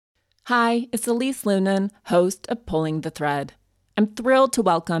Hi, it's Elise Lunan, host of Pulling the Thread. I'm thrilled to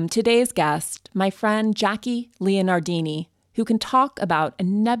welcome today's guest, my friend Jakki Leonardini, who can talk about a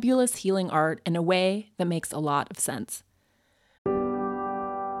nebulous healing art in a way that makes a lot of sense.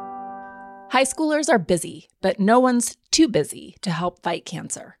 High schoolers are busy, but no one's too busy to help fight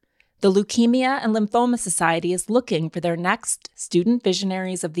cancer. The Leukemia and Lymphoma Society is looking for their next Student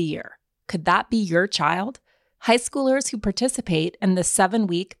Visionaries of the Year. Could that be your child? High schoolers who participate in the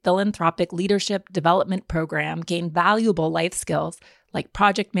 7-week philanthropic leadership development program gain valuable life skills like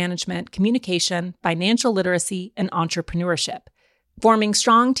project management, communication, financial literacy, and entrepreneurship. Forming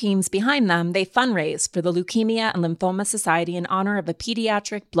strong teams behind them, they fundraise for the Leukemia and Lymphoma Society in honor of a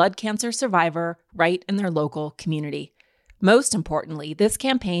pediatric blood cancer survivor right in their local community. Most importantly, this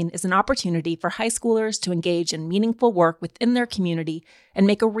campaign is an opportunity for high schoolers to engage in meaningful work within their community and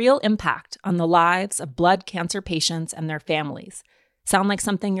make a real impact on the lives of blood cancer patients and their families. Sound like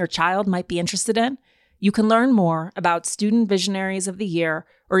something your child might be interested in? You can learn more about Student Visionaries of the Year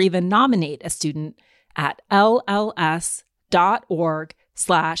or even nominate a student at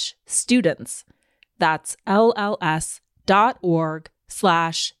lls.org/students. That's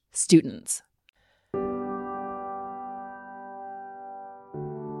lls.org/students.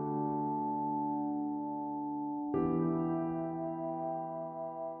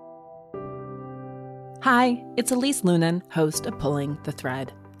 Hi, it's Elise Lunan, host of Pulling the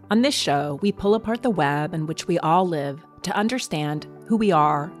Thread. On this show, we pull apart the web in which we all live to understand who we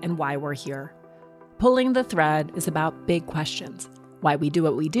are and why we're here. Pulling the Thread is about big questions: why we do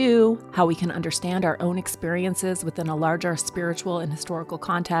what we do, how we can understand our own experiences within a larger spiritual and historical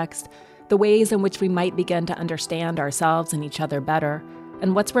context, the ways in which we might begin to understand ourselves and each other better,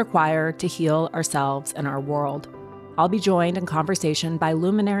 and what's required to heal ourselves and our world. I'll be joined in conversation by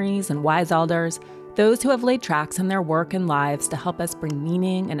luminaries and wise elders, those who have laid tracks in their work and lives to help us bring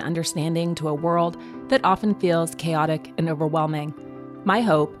meaning and understanding to a world that often feels chaotic and overwhelming. My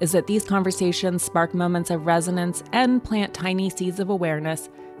hope is that these conversations spark moments of resonance and plant tiny seeds of awareness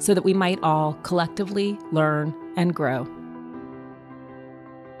so that we might all collectively learn and grow.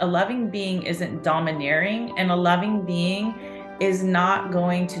 A loving being isn't domineering, and a loving being is not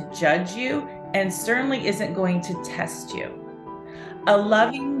going to judge you and certainly isn't going to test you. A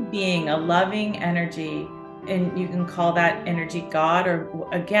loving being, a loving energy, and you can call that energy God, or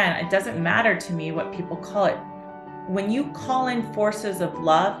again, it doesn't matter to me what people call it. When you call in forces of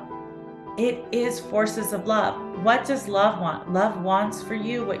love, it is forces of love. What does love want? Love wants for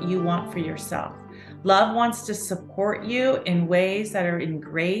you what you want for yourself. Love wants to support you in ways that are in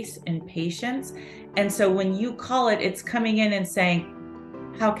grace and patience. And so when you call it, it's coming in and saying,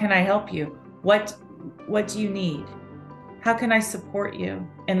 how can I help you? What do you need? How can I support you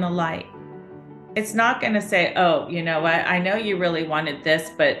in the light? It's not going to say, oh, you know what? I know you really wanted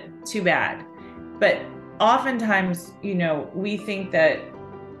this, but too bad. But oftentimes, we think that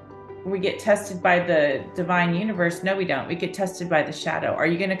we get tested by the divine universe. No, we don't. We get tested by the shadow. Are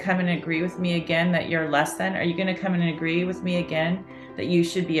you going to come and agree with me again that you're less than? Are you going to come and agree with me again that you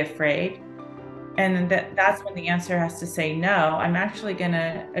should be afraid? And that's when the answer has to say no. I'm actually going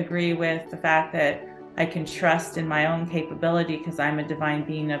to agree with the fact that I can trust in my own capability because I'm a divine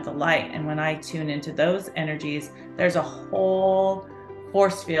being of the light. And when I tune into those energies, there's a whole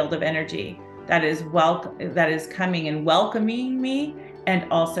force field of energy that is coming and welcoming me and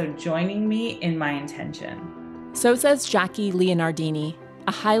also joining me in my intention. So says Jakki Leonardini,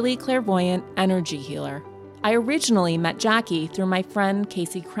 a highly clairvoyant energy healer. I originally met Jakki through my friend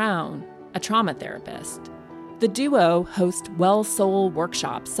Casey Crown, a trauma therapist. The duo host Well Soul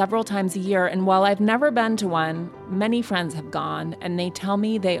workshops several times a year, and while I've never been to one, many friends have gone, and they tell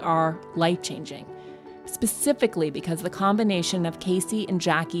me they are life-changing, specifically because the combination of Casey and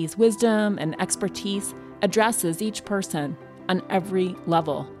Jakki's wisdom and expertise addresses each person on every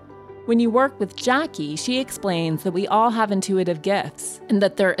level. When you work with Jakki, she explains that we all have intuitive gifts and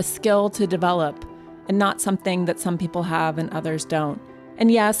that they're a skill to develop and not something that some people have and others don't. And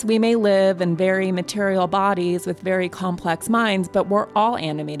yes, we may live in very material bodies with very complex minds, but we're all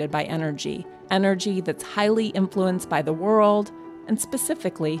animated by energy that's highly influenced by the world and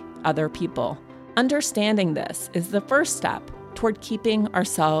specifically other people. Understanding this is the first step toward keeping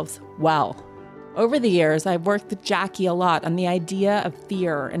ourselves well. Over the years, I've worked with Jakki a lot on the idea of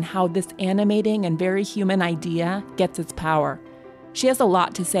fear and how this animating and very human idea gets its power. She has a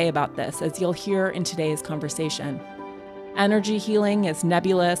lot to say about this, as you'll hear in today's conversation. Energy healing is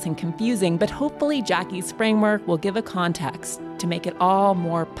nebulous and confusing, but hopefully Jakki's framework will give a context to make it all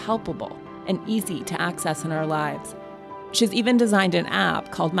more palpable and easy to access in our lives. She's even designed an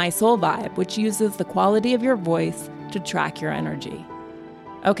app called My Soul Vibe, which uses the quality of your voice to track your energy.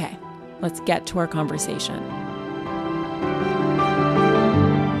 Okay, Let's get to our conversation.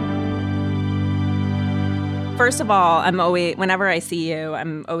 First of all, whenever I see you,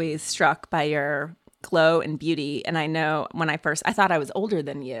 I'm always struck by your glow and beauty. And I know I thought I was older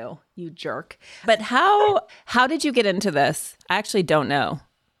than you jerk. But how did you get into this? I actually don't know.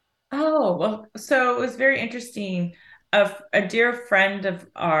 Oh, well, so it was very interesting. A dear friend of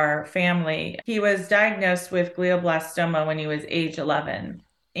our family, he was diagnosed with glioblastoma when he was age 11.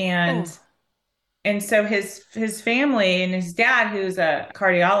 And Oh. and so his family and his dad, who's a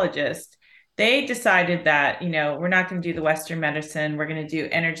cardiologist, they decided that, we're not going to do the Western medicine. We're going to do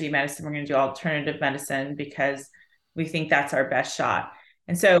energy medicine. We're going to do alternative medicine because we think that's our best shot.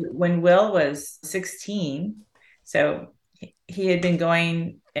 And so when Will was 16, so he had been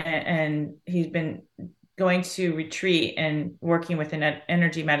going and he's been going to retreat and working with an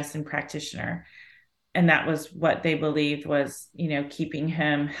energy medicine practitioner, and that was what they believed was keeping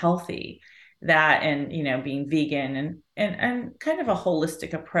him healthy, that and being vegan and kind of a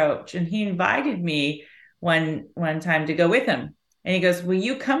holistic approach. And he invited me one time to go with him, and he goes, will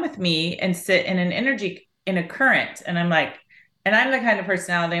you come with me and sit in an energy in a current? And I'm like, and I'm the kind of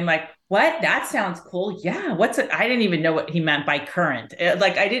personality, I'm like, what? That sounds cool. Yeah, what's it? I didn't even know what he meant by current.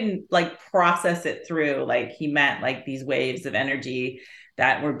 Like I didn't process it through, like he meant like these waves of energy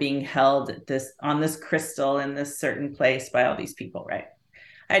that were being held on this crystal in this certain place by all these people, right?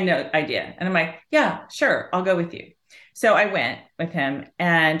 I had no idea. And I'm like, yeah, sure, I'll go with you. So I went with him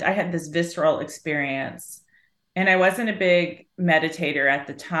and I had this visceral experience. And I wasn't a big meditator at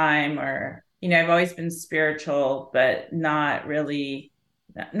the time, or, I've always been spiritual, but not really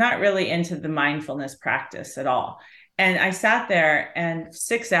into the mindfulness practice at all. And I sat there and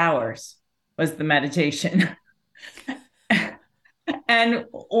 6 hours was the meditation. And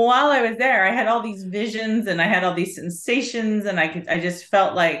while I was there, I had all these visions and I had all these sensations, and I just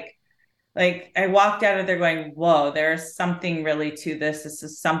felt like I walked out of there going, whoa, there's something really to this. This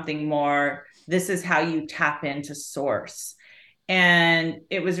is something more. This is how you tap into source. And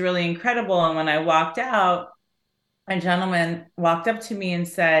it was really incredible. And when I walked out, a gentleman walked up to me and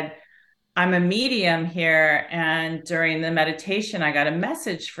said, I'm a medium here, and during the meditation, I got a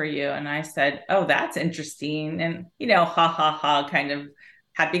message for you. And I said, oh, that's interesting. And, ha ha ha, kind of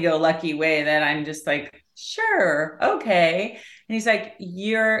happy go lucky way that I'm just like, sure, okay. And he's like,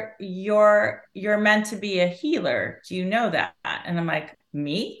 you're meant to be a healer. Do you know that? And I'm like,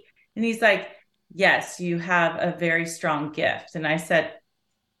 me? And he's like, yes, you have a very strong gift. And I said,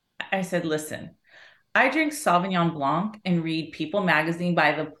 listen, I drink Sauvignon Blanc and read People magazine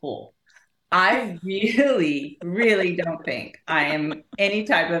by the pool. I really, really don't think I am any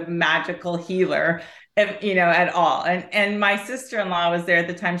type of magical healer, at all. And my sister-in-law was there at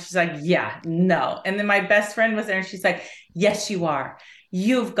the time. She's like, yeah, no. And then my best friend was there and she's like, yes, you are.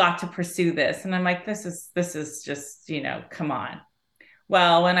 You've got to pursue this. And I'm like, this is just, come on.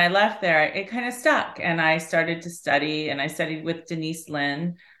 Well, when I left there, it kind of stuck, and I started to study, and I studied with Denise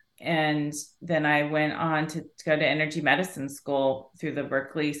Lynn. And then I went on to go to energy medicine school through the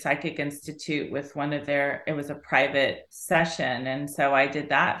Berkeley Psychic Institute with it was a private session. And so I did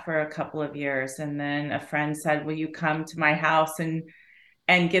that for a couple of years. And then a friend said, will you come to my house and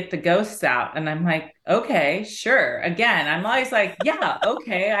get the ghosts out? And I'm like, okay, sure. Again, I'm always like, yeah,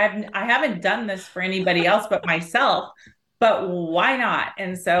 okay. I haven't done this for anybody else but myself, but why not?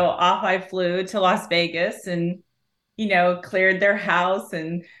 And so off I flew to Las Vegas and, cleared their house.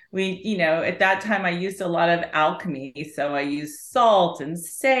 And at that time I used a lot of alchemy. So I used salt and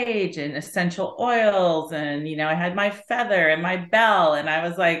sage and essential oils. And, I had my feather and my bell. And I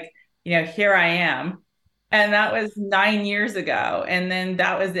was like, here I am. And that was 9 years ago. And then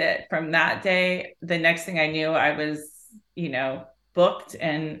that was it. From that day, the next thing I knew, I was, booked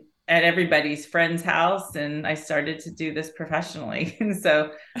and at everybody's friend's house. And I started to do this professionally. And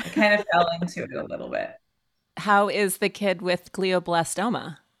so I kind of fell into it a little bit. How is the kid with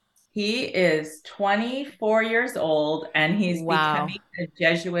glioblastoma? He is 24 years old and he's Wow. becoming a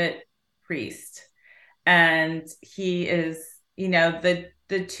Jesuit priest. And he is,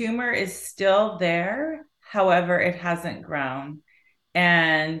 the tumor is still there. However, it hasn't grown.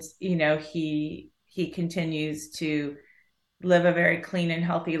 And, he continues to live a very clean and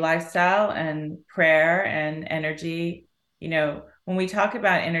healthy lifestyle, and prayer and energy. When we talk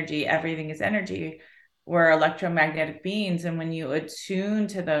about energy, everything is energy. We're electromagnetic beings. And when you attune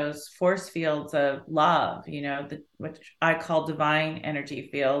to those force fields of love, which I call divine energy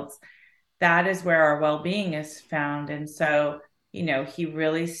fields, that is where our well-being is found. And so, he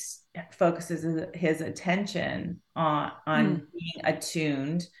really focuses his attention on being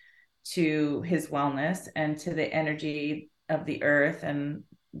attuned to his wellness and to the energy of the earth and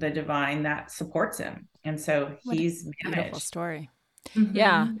the divine that supports him. And so What a he's beautiful managed. story.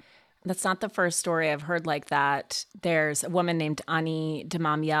 Yeah. Mm-hmm. That's not the first story I've heard like that. There's a woman named Annie de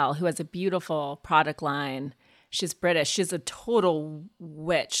Mamiel who has a beautiful product line. She's British. She's a total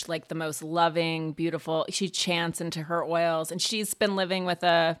witch, like the most loving, beautiful. She chants into her oils, and she's been living with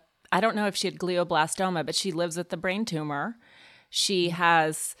I don't know if she had glioblastoma, but she lives with the brain tumor. She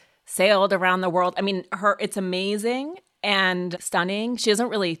has sailed around the world. I mean, it's amazing and stunning. She doesn't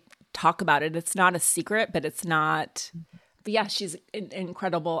really talk about it. It's not a secret, but it's not. But yeah, she's an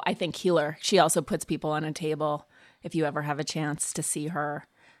incredible, I think, healer. She also puts people on a table if you ever have a chance to see her.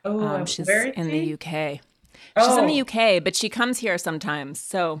 Oh, where She's is in the she? UK. She's in the Oh, UK, but she comes here sometimes.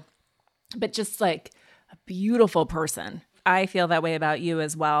 So, but just like a beautiful person. I feel that way about you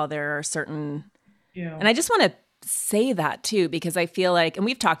as well. There are certain, and you. I just want to say that too, because I feel like, and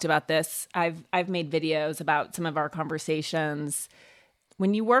we've talked about this. I've made videos about some of our conversations.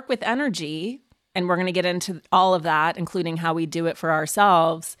 When you work with energy, and we're going to get into all of that, including how we do it for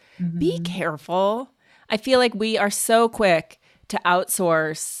ourselves, be Mm-hmm. careful. I feel like we are so quick to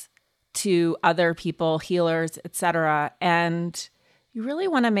outsource to other people, healers, etc. And you really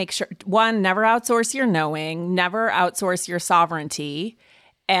want to make sure, one, never outsource your knowing, never outsource your sovereignty,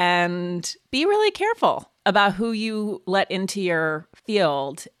 and be really careful about who you let into your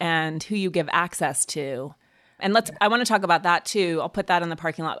field and who you give access to. And I want to talk about that too. I'll put that in the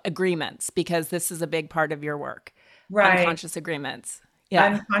parking lot. Agreements, because this is a big part of your work. Right. Unconscious agreements. Yeah.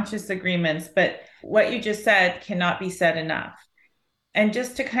 Unconscious agreements. But what you just said cannot be said enough. And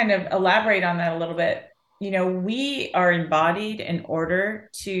just to kind of elaborate on that a little bit, we are embodied in order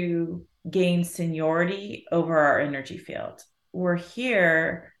to gain seniority over our energy field. We're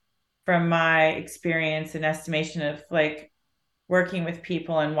here, from my experience and estimation of like working with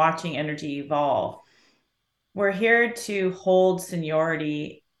people and watching energy evolve, we're here to hold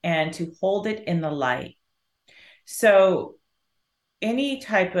seniority and to hold it in the light. So any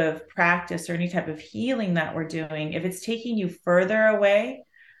type of practice or any type of healing that we're doing, if it's taking you further away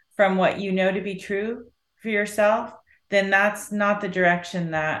from what you know to be true for yourself, then that's not the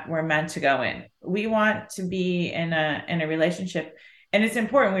direction that we're meant to go in. We want to be in a relationship. And it's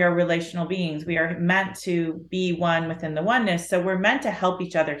important. We are relational beings. We are meant to be one within the oneness. So we're meant to help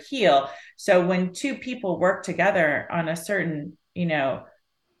each other heal. So when two people work together on a certain,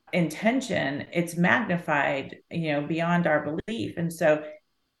 intention, it's magnified, beyond our belief. And so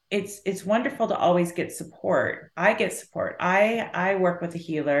it's wonderful to always get support. I get support. I work with a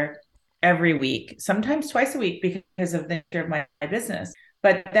healer every week, sometimes twice a week, because of the nature of my business.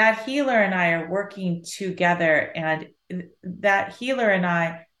 But that healer and I are working together, and that healer and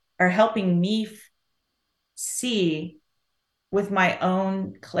I are helping me see with my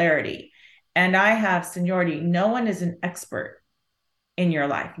own clarity. And I have seniority. No one is an expert in your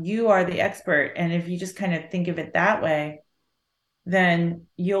life. You are the expert. And if you just kind of think of it that way, then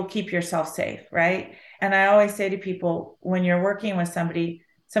you'll keep yourself safe, right? And I always say to people, when you're working with somebody,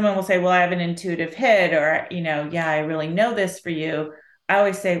 someone will say, well, I have an intuitive hit, or, yeah, I really know this for you. I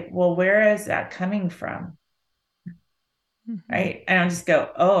always say, well, where is that coming from? Mm-hmm. Right? And I'll just go,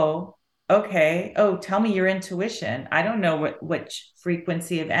 oh, okay. Oh, tell me your intuition. I don't know which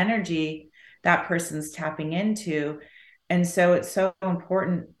frequency of energy that person's tapping into. And so it's so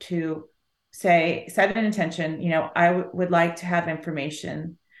important to set an intention. Would like to have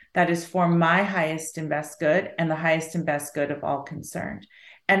information that is for my highest and best good and the highest and best good of all concerned.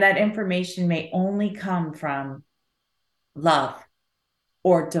 And that information may only come from love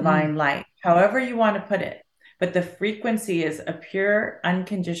or Mm. divine light, however you want to put it. But the frequency is a pure,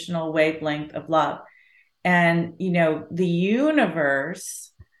 unconditional wavelength of love. And, the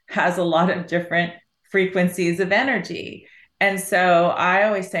universe has a lot of different frequencies of energy. And so I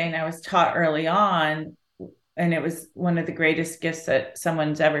always say, and I was taught early on, and it was one of the greatest gifts that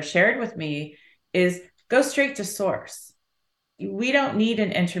someone's ever shared with me, is go straight to source. We don't need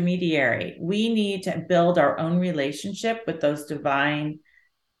an intermediary. We need to build our own relationship with those divine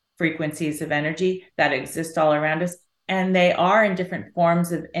frequencies of energy that exist all around us. And they are in different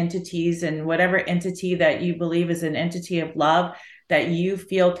forms of entities, and whatever entity that you believe is an entity of love that you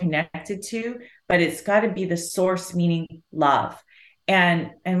feel connected to, but it's got to be the source, meaning love. And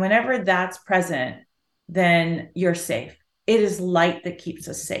whenever that's present, then you're safe. It is light that keeps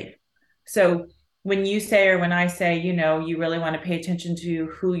us safe. So when you say, or when I say, you really want to pay attention to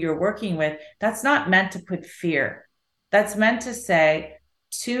who you're working with, that's not meant to put fear. That's meant to say,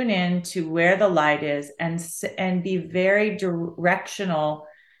 tune in to where the light is, and be very directional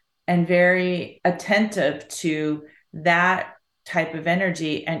and very attentive to that type of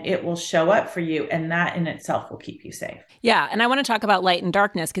energy, and it will show up for you. And that in itself will keep you safe. Yeah. And I want to talk about light and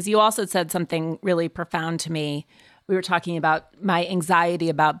darkness because you also said something really profound to me. We were talking about my anxiety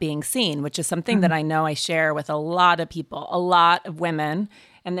about being seen, which is something that I know I share with a lot of people, a lot of women.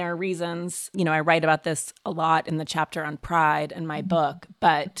 And there are reasons, I write about this a lot in the chapter on pride in my book,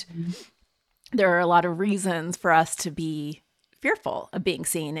 but there are a lot of reasons for us to be fearful of being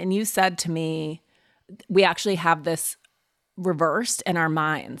seen. And you said to me, we actually have this reversed in our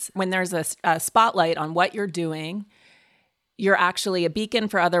minds. When there's a spotlight on what you're doing, you're actually a beacon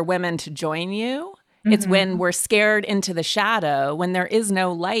for other women to join you. It's when we're scared into the shadow, when there is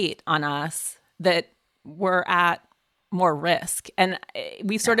no light on us, that we're at more risk. And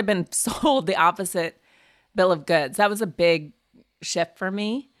we've sort of been sold the opposite bill of goods. That was a big shift for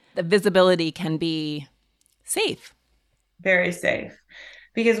me. The visibility can be safe. Very safe.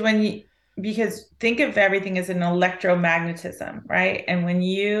 Because think of everything as an electromagnetism, right? And when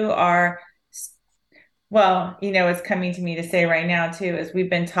you are, well, it's coming to me to say right now too, is we've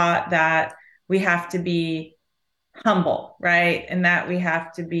been taught that we have to be humble, right? And that we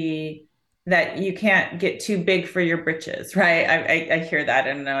have to be, that you can't get too big for your britches, right? I hear that.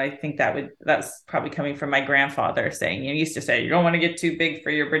 And I think that's probably coming from my grandfather saying, used to say, you don't want to get too big for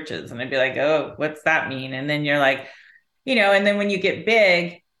your britches. And I'd be like, oh, what's that mean? And then you're like, and then when you get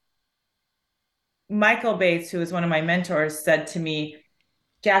big, Michael Bates, who was one of my mentors, said to me,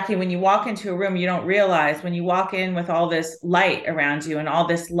 Jakki, when you walk into a room, you don't realize when you walk in with all this light around you and all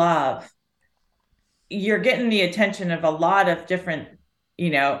this love, you're getting the attention of a lot of different,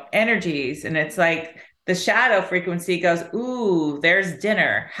 energies. And it's like the shadow frequency goes, ooh, there's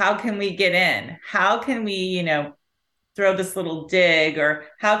dinner. How can we get in? How can we, throw this little dig, or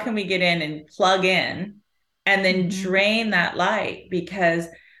how can we get in and plug in and then drain that light? Because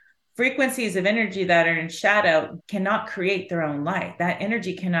frequencies of energy that are in shadow cannot create their own light. That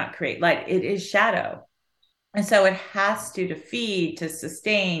energy cannot create light. It is shadow. And so it has to feed, to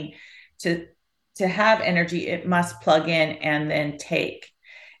sustain, to have energy, it must plug in and then take.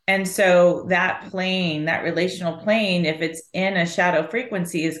 And so that plane, that relational plane, if it's in a shadow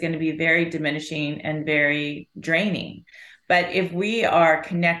frequency, is going to be very diminishing and very draining. But if we are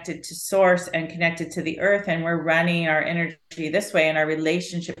connected to source and connected to the earth, and we're running our energy this way and our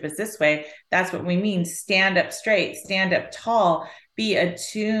relationship is this way, that's what we mean. Stand up straight, stand up tall, be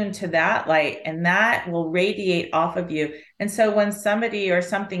attuned to that light, and that will radiate off of you. And so when somebody or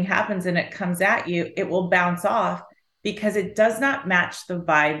something happens and it comes at you, it will bounce off because it does not match the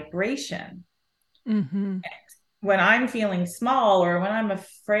vibration. When I'm feeling small or when I'm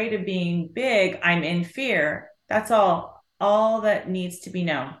afraid of being big, I'm in fear. That's all that needs to be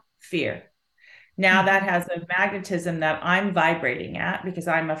known, fear. Now that has a magnetism that I'm vibrating at because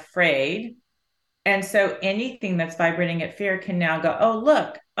I'm afraid. And so anything that's vibrating at fear can now go, oh,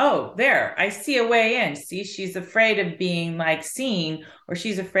 look, oh, there, I see a way in. See, she's afraid of being like seen, or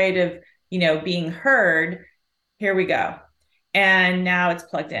she's afraid of, being heard. Here we go. And now it's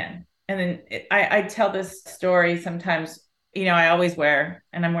plugged in. And then I tell this story sometimes, I always wear,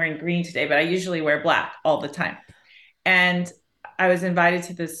 and I'm wearing green today, but I usually wear black all the time. And I was invited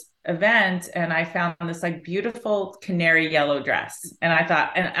to this event and I found this like beautiful canary yellow dress. And I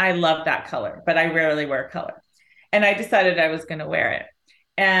thought, and I love that color, but I rarely wear color. And I decided I was going to wear it.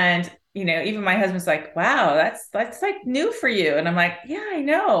 And, even my husband's like, wow, that's like new for you. And I'm like, yeah, I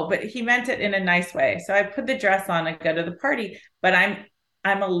know, but he meant it in a nice way. So I put the dress on and go to the party, but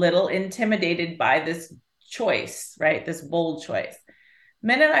I'm a little intimidated by this choice, right? This bold choice.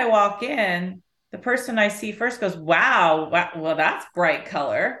 Minute I walk in, the person I see first goes, wow, well, that's bright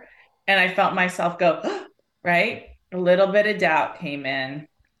color. And I felt myself go, oh, right? A little bit of doubt came in.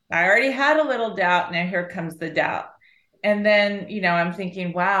 I already had a little doubt. Now here comes the doubt. And then, I'm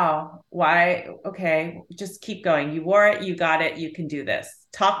thinking, wow, why? Okay, just keep going. You wore it, you got it, you can do this.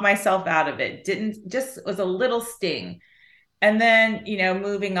 Talk myself out of it. Just was a little sting. And then,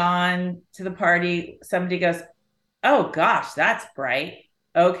 moving on to the party, somebody goes, oh gosh, that's bright.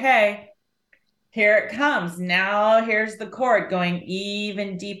 Okay, here it comes. Now here's the cord going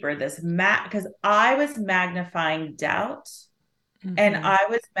even deeper. Because I was magnifying doubt and I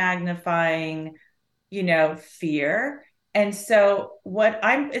was magnifying, fear. And so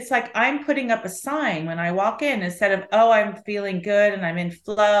it's like I'm putting up a sign when I walk in instead of, oh, I'm feeling good and I'm in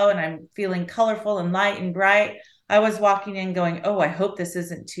flow and I'm feeling colorful and light and bright. I was walking in going, oh, I hope this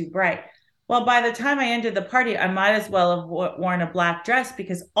isn't too bright. Well, by the time I ended the party, I might as well have worn a black dress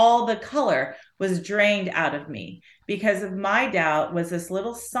because all the color was drained out of me because of my doubt was this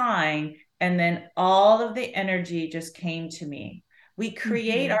little sign. And then all of the energy just came to me. We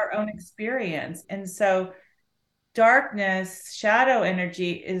create our own experience. And so darkness, shadow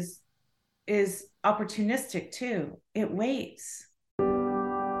energy is opportunistic too. It waits.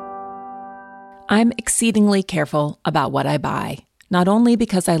 I'm exceedingly careful about what I buy, not only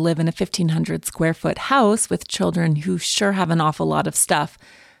because I live in a 1,500 square foot house with children who sure have an awful lot of stuff,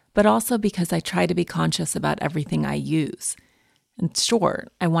 but also because I try to be conscious about everything I use. In short,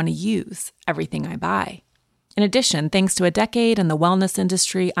 I want to use everything I buy. In addition, thanks to a decade in the wellness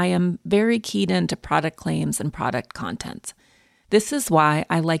industry, I am very keyed into product claims and product content. This is why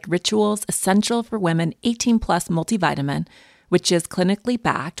I like Ritual's Essential for Women 18 Plus multivitamin, which is clinically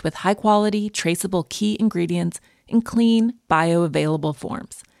backed with high-quality, traceable key ingredients in clean, bioavailable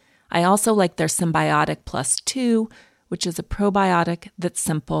forms. I also like their Symbiotic Plus 2, which is a probiotic that's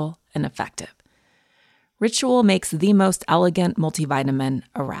simple and effective. Ritual makes the most elegant multivitamin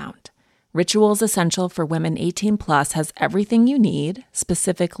around. Ritual's Essential for Women 18 Plus has everything you need,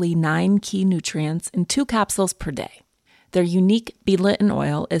 specifically 9 key nutrients in 2 capsules per day. Their unique beadlet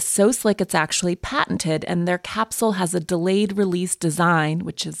oil is so slick it's actually patented, and their capsule has a delayed release design,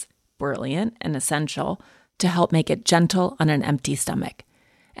 which is brilliant and essential, to help make it gentle on an empty stomach.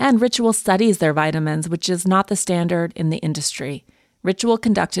 And Ritual studies their vitamins, which is not the standard in the industry. Ritual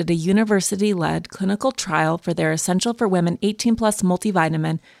conducted a university-led clinical trial for their Essential for Women 18 Plus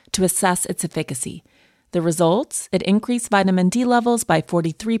multivitamin to assess its efficacy. The results? It increased vitamin D levels by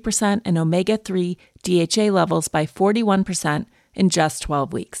 43% and omega-3 DHA levels by 41% in just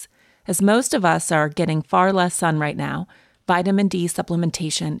 12 weeks. As most of us are getting far less sun right now, vitamin D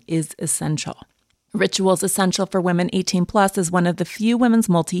supplementation is essential. Ritual's Essential for Women 18 Plus is one of the few women's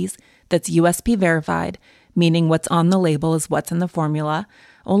multis that's USP verified, meaning what's on the label is what's in the formula.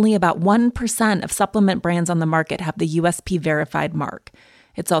 Only about 1% of supplement brands on the market have the USP verified mark.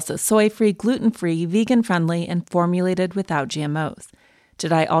 It's also soy-free, gluten-free, vegan-friendly, and formulated without GMOs.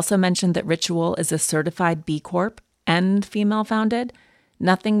 Did I also mention that Ritual is a certified B Corp and female-founded?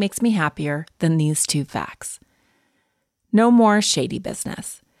 Nothing makes me happier than these 2 facts. No more shady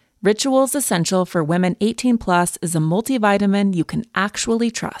business. Ritual's Essential for Women 18 Plus is a multivitamin you can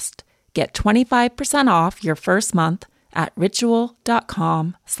actually trust. Get 25% off your first month at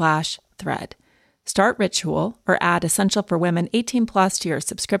ritual.com/thread. Start Ritual or add Essential for Women 18 Plus to your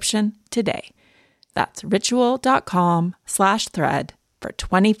subscription today. That's ritual.com/thread for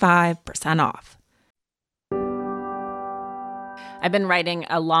 25% off. I've been writing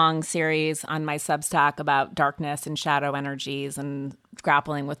a long series on my Substack about darkness and shadow energies and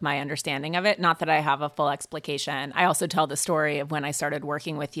grappling with my understanding of it. Not that I have a full explication. I also tell the story of when I started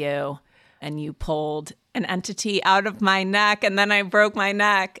working with you and you pulled an entity out of my neck and then I broke my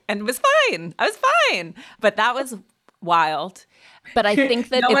neck and it was fine. I was fine. But that was wild. But I think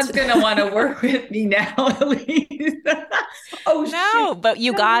that no one's going to want to work with me now, at least. Oh, no, but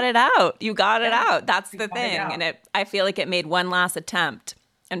you got it out. You got it out. That's the thing. And I feel like it made one last attempt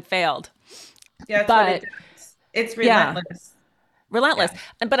and failed. Yeah, but what it does. It's relentless. Yeah. Relentless.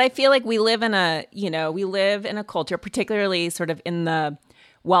 Yeah. But I feel like we live in a culture, particularly sort of in the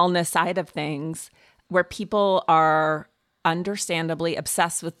wellness side of things, where people are understandably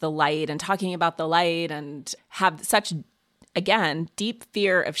obsessed with the light and talking about the light and have such, again, deep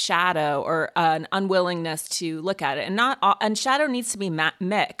fear of shadow or an unwillingness to look at it. And shadow needs to be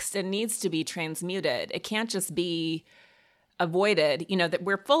mixed. It needs to be transmuted. It can't just be avoided. That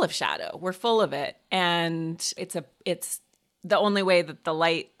we're full of shadow. We're full of it. And it's the only way that the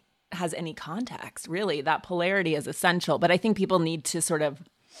light has any context, really. That polarity is essential. But I think people need to sort of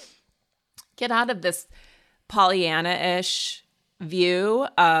get out of this Pollyanna-ish view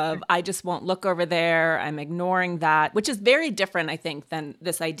of I just won't look over there. I'm ignoring that, which is very different, I think, than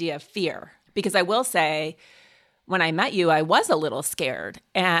this idea of fear. Because I will say, when I met you, I was a little scared.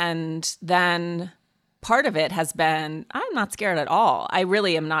 And then part of it has been, I'm not scared at all. I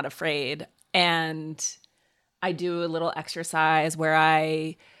really am not afraid. And I do a little exercise where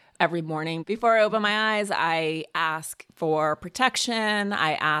every morning before I open my eyes, I ask for protection.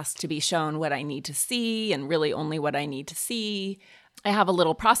 I ask to be shown what I need to see and really only what I need to see. I have a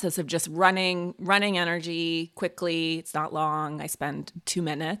little process of just running energy quickly. It's not long. I spend 2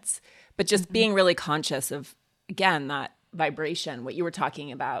 minutes, but just being really conscious of, again, that vibration, what you were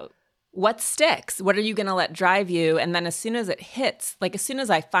talking about. What sticks? What are you going to let drive you? And then as soon as it hits, like as soon as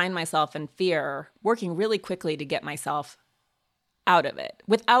I find myself in fear, working really quickly to get myself out of it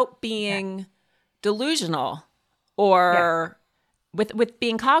without being delusional or with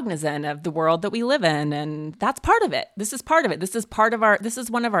being cognizant of the world that we live in. And that's part of it. This is part of it. This is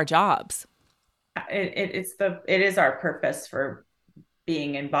one of our jobs. It is our purpose for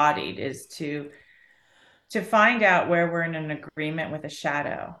being embodied, is to find out where we're in an agreement with a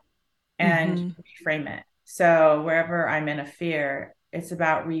shadow and reframe it. So wherever I'm in a fear, it's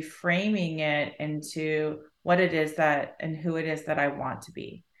about reframing it into what it is that and who it is that I want to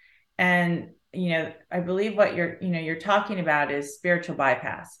be. And I believe what you're talking about is spiritual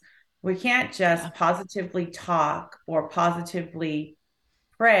bypass. We can't Yeah. just positively talk or positively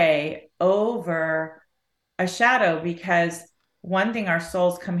pray over a shadow, because one thing our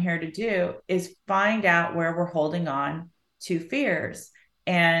souls come here to do is find out where we're holding on to fears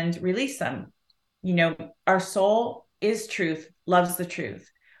and release them. Our soul is truth, loves the truth.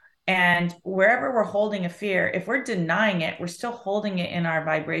 And wherever we're holding a fear, if we're denying it, we're still holding it in our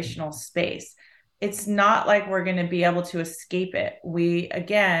vibrational space. It's not like we're going to be able to escape it. We,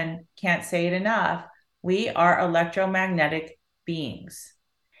 again, can't say it enough. We are electromagnetic beings.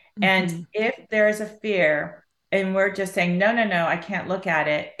 And Mm-hmm. if there is a fear and we're just saying, no, no, no, I can't look at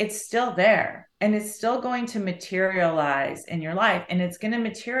it, it's still there. And it's still going to materialize in your life. And it's going to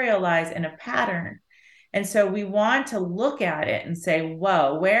materialize in a pattern. And so we want to look at it and say,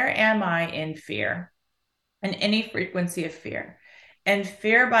 whoa, where am I in fear? And any frequency of fear. And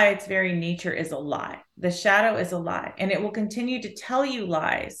fear, by its very nature, is a lie. The shadow is a lie, and it will continue to tell you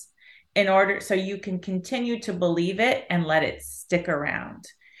lies in order so you can continue to believe it and let it stick around.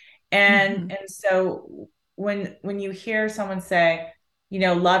 And Mm-hmm. and so when you hear someone say,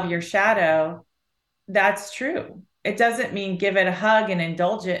 love your shadow, that's true. It doesn't mean give it a hug and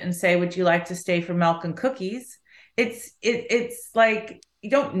indulge it and say, would you like to stay for milk and cookies? It's like you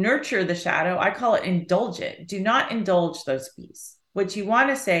don't nurture the shadow. I call it indulge it. Do not indulge those beasts. What you want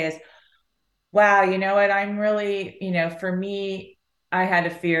to say is, wow, you know what? I'm really, for me, I had a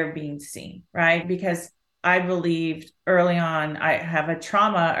fear of being seen, right? Because I believed early on, I have a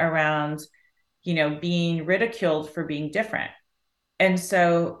trauma around, being ridiculed for being different. And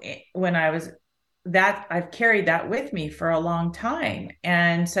so when I was that, I've carried that with me for a long time.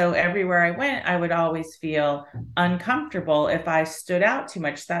 And so everywhere I went, I would always feel uncomfortable if I stood out too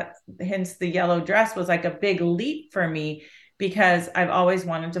much. That hence the yellow dress was like a big leap for me, because I've always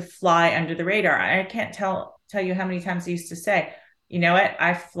wanted to fly under the radar. I can't tell you how many times I used to say, you know what,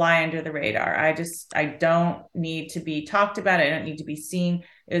 I fly under the radar. I don't need to be talked about. I don't need to be seen.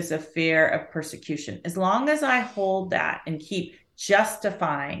 Is a fear of persecution. As long as I hold that and keep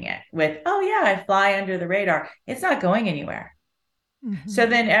justifying it with, oh yeah, I fly under the radar, it's not going anywhere. Mm-hmm. So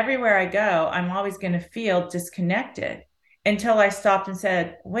then everywhere I go, I'm always going to feel disconnected, until I stopped and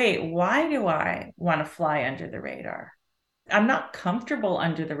said, wait, why do I want to fly under the radar? I'm not comfortable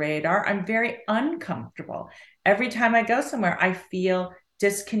under the radar. I'm very uncomfortable. Every time I go somewhere, I feel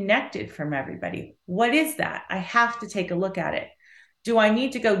disconnected from everybody. What is that? I have to take a look at it. Do I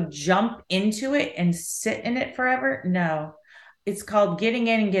need to go jump into it and sit in it forever? No. It's called getting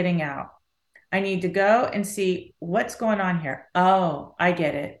in and getting out. I need to go and see what's going on here. Oh, I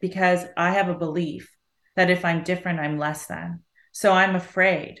get it. Because I have a belief that if I'm different, I'm less than. So I'm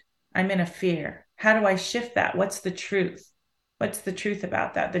afraid. I'm in a fear. How do I shift that? What's the truth? What's the truth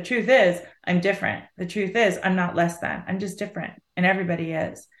about that? The truth is, I'm different. The truth is, I'm not less than. I'm just different. And everybody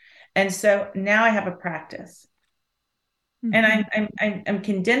is. And so now I have a practice. And Mm-hmm. I'm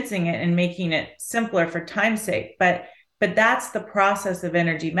condensing it and making it simpler for time's sake, but that's the process of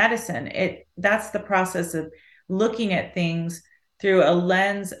energy medicine. That's the process of looking at things through a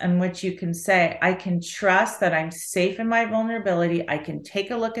lens in which you can say, I can trust that I'm safe in my vulnerability. I can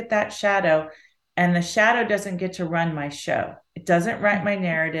take a look at that shadow, and the shadow doesn't get to run my show. It doesn't write my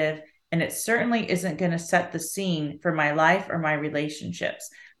narrative, and it certainly isn't going to set the scene for my life or my relationships.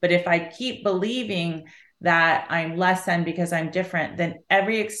 But if I keep believing that I'm less than because I'm different, then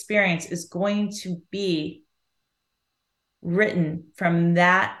every experience is going to be written from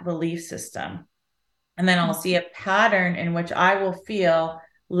that belief system. And then I'll see a pattern in which I will feel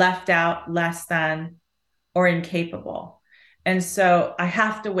left out, less than, or incapable. And so I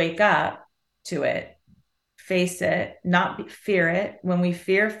have to wake up to it, face it, not fear it. When we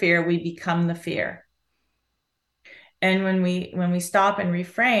fear, we become the fear. And when we stop and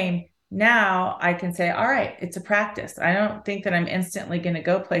reframe, now I can say, all right, it's a practice. I don't think that I'm instantly going to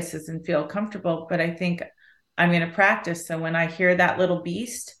go places and feel comfortable, but I think I'm going to practice. So when I hear that little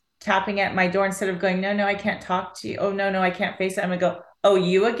beast tapping at my door, instead of going, no, no, I can't talk to you. Oh, no, no, I can't face it. I'm going to go, oh,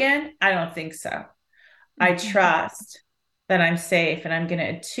 you again? I don't think so. I Mm-hmm. trust that I'm safe, and I'm going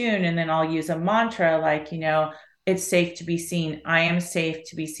to attune, and then I'll use a mantra like, it's safe to be seen. I am safe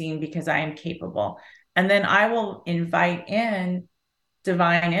to be seen because I am capable. And then I will invite in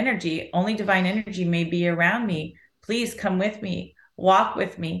divine energy. Only divine energy may be around me. Please come with me, walk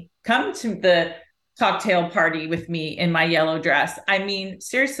with me, come to the cocktail party with me in my yellow dress. I mean,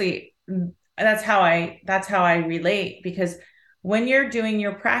 seriously, that's how I relate, because When you're doing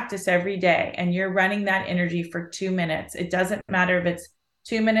your practice every day and you're running that energy for 2 minutes, it doesn't matter if it's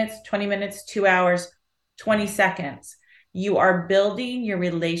 2 minutes, 20 minutes, 2 hours, 20 seconds. You are building your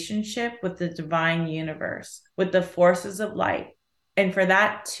relationship with the divine universe, with the forces of light. And for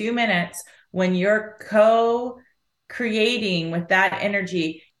that 2 minutes, when you're co-creating with that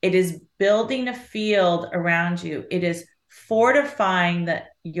energy, it is building a field around you. It is fortifying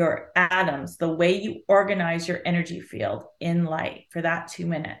your atoms, the way you organize your energy field in light for that 2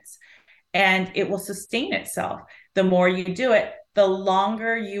 minutes. And it will sustain itself. The more you do it, the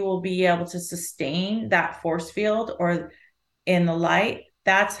longer you will be able to sustain that force field or in the light.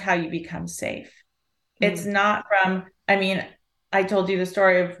 That's how you become safe. It's not from, I mean, I told you the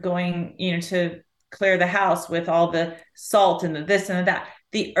story of going, to clear the house with all the salt and the this and the that.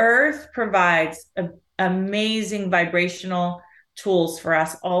 The earth provides amazing vibrational tools for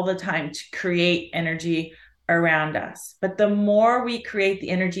us all the time to create energy around us. But the more we create the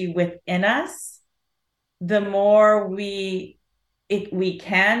energy within us, the more we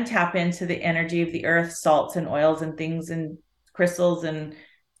can tap into the energy of the earth, salts and oils and things and crystals and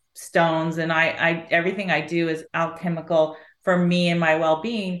stones. And I everything I do is alchemical for me and my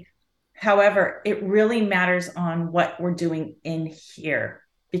well-being. However, it really matters on what we're doing in here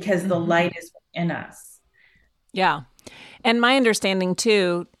because the light is within us. Yeah. And my understanding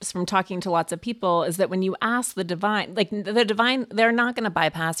too, from talking to lots of people, is that when you ask the divine, they're not going to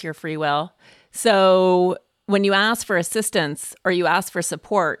bypass your free will. So when you ask for assistance or you ask for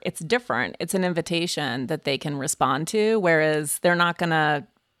support, it's different. It's an invitation that they can respond to, whereas they're not going to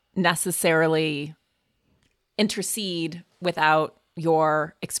necessarily intercede without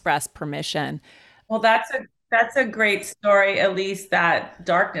your express permission. Well, that's a great story, at least that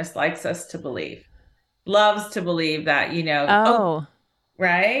darkness likes us to believe. Loves to believe that,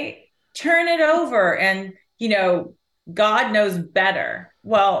 right? Turn it over and, God knows better.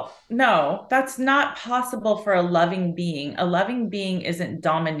 Well, no, that's not possible for a loving being. A loving being isn't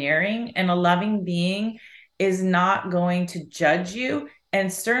domineering, and a loving being is not going to judge you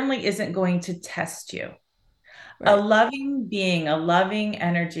and certainly isn't going to test you. Right. A loving being, a loving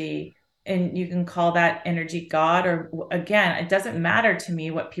energy, and you can call that energy God, or again, it doesn't matter to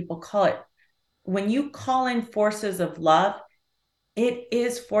me what people call it. When you call in forces of love, it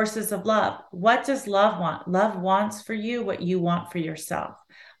is forces of love. What does love want? Love wants for you what you want for yourself.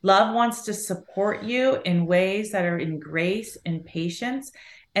 Love wants to support you in ways that are in grace and patience.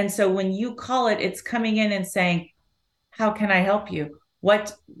 And so when you call it, it's coming in and saying, how can I help you?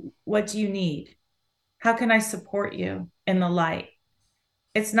 What do you need? How can I support you in the light?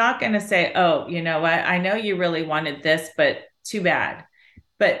 It's not going to say, oh, you know what? I know you really wanted this, but too bad.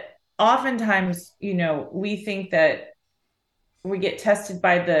 But oftentimes, we think that we get tested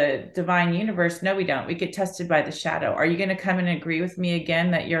by the divine universe. No, we don't. We get tested by the shadow. Are you going to come and agree with me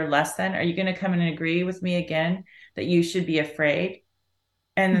again that you're less than? Are you going to come and agree with me again that you should be afraid?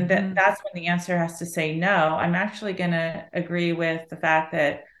 And that's when the answer has to say no. I'm actually going to agree with the fact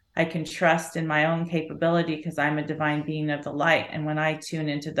that I can trust in my own capability because I'm a divine being of the light. And when I tune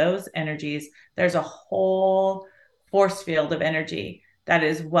into those energies, there's a whole force field of energy that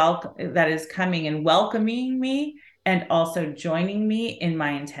is coming and welcoming me and also joining me in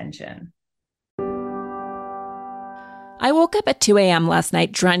my intention. I woke up at 2 a.m. last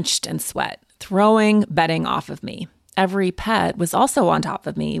night drenched in sweat, throwing bedding off of me. Every pet was also on top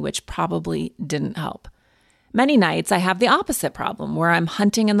of me, which probably didn't help. Many nights I have the opposite problem, where I'm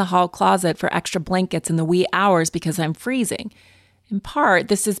hunting in the hall closet for extra blankets in the wee hours because I'm freezing. In part,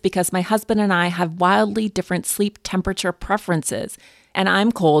 this is because my husband and I have wildly different sleep temperature preferences, and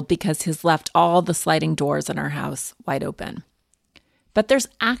I'm cold because he's left all the sliding doors in our house wide open. But there's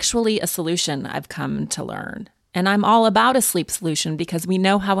actually a solution I've come to learn, and I'm all about a sleep solution because we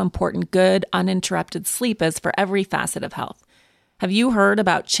know how important good, uninterrupted sleep is for every facet of health. Have you heard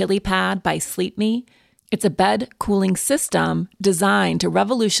about Chili Pad by Sleep Me? It's a bed cooling system designed to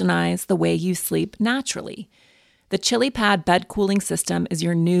revolutionize the way you sleep naturally. The Chili Pad bed cooling system is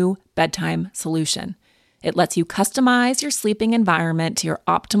your new bedtime solution. It lets you customize your sleeping environment to your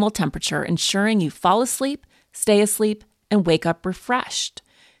optimal temperature, ensuring you fall asleep, stay asleep, and wake up refreshed.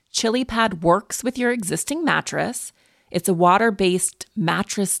 Chili Pad works with your existing mattress. It's a water-based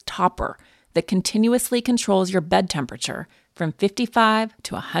mattress topper that continuously controls your bed temperature from 55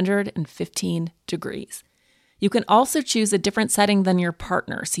 to 115 degrees. You can also choose a different setting than your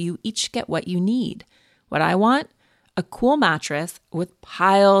partner, so you each get what you need. What I want? A cool mattress with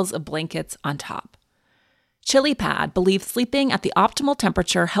piles of blankets on top. Chili Pad believes sleeping at the optimal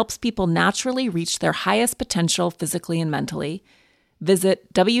temperature helps people naturally reach their highest potential physically and mentally.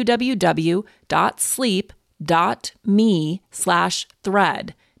 Visit www.sleep,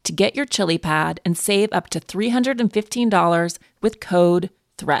 sleep.me/thread to get your chili pad and save up to $315 with code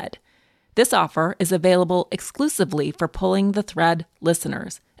THREAD. This offer is available exclusively for Pulling the Thread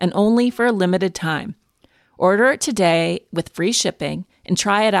listeners and only for a limited time. Order it today with free shipping and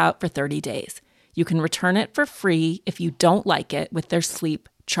try it out for 30 days. You can return it for free if you don't like it with their sleep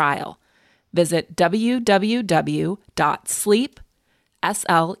trial. Visit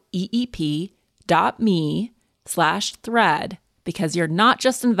www.sleep.me/thread because you're not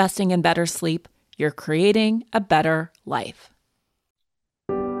just investing in better sleep, you're creating a better life.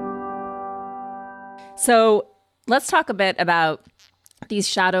 So let's talk a bit about these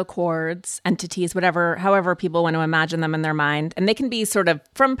shadow cords, entities, whatever, however people want to imagine them in their mind. And they can be sort of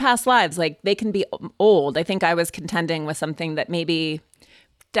from past lives, like they can be old. I think I was contending with something that maybe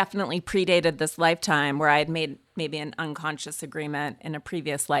definitely predated this lifetime where I had made maybe an unconscious agreement in a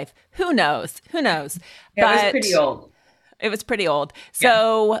previous life. Who knows? Who knows? It was pretty old. It was pretty old.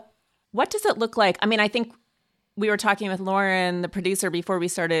 So what does it look like? I mean, I think we were talking with Lauren, the producer, before we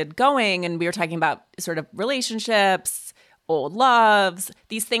started going, and we were talking about sort of relationships, old loves,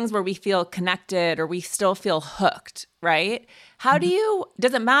 these things where we feel connected or we still feel hooked, right? How do you,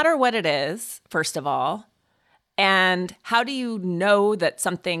 does it matter what it is, first of all? And how do you know that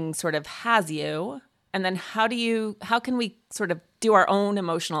something sort of has you? And then how can we sort of do our own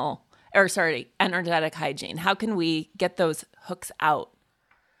energetic hygiene? How can we get those hooks out?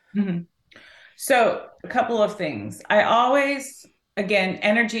 Mm-hmm. So a couple of things. Again,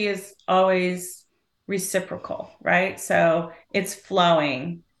 energy is always reciprocal, right? So it's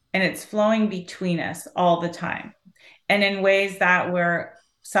flowing and it's flowing between us all the time. And in ways that we're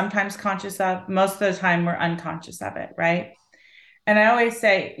sometimes conscious of, most of the time we're unconscious of it, right? And I always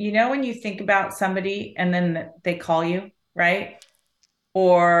say, when you think about somebody and then they call you, right?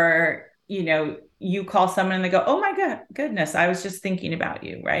 Or, you call someone and they go, oh my goodness, I was just thinking about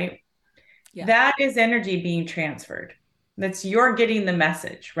you, right? Yeah. That is energy being transferred. You're getting the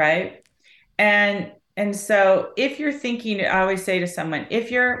message, right? And so if you're thinking, I always say to someone,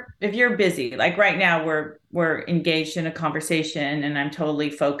 if you're busy, like right now we're engaged in a conversation and I'm totally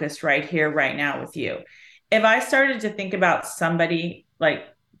focused right here, right now with you. If I started to think about somebody like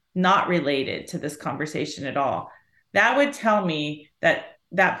not related to this conversation at all, that would tell me that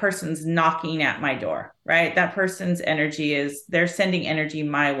person's knocking at my door, right? That person's energy they're sending energy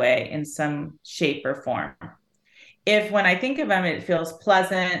my way in some shape or form. If when I think of them, it feels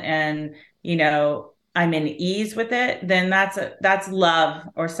pleasant and, I'm in ease with it, then that's love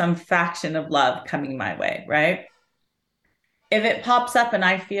or some faction of love coming my way, right? If it pops up and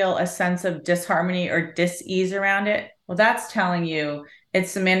I feel a sense of disharmony or dis-ease around it, well, that's telling you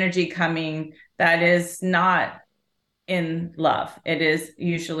it's some energy coming that is not in love. It is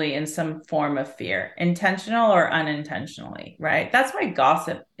usually in some form of fear, intentional or unintentionally, right? That's why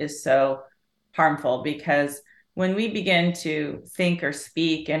gossip is so harmful, because when we begin to think or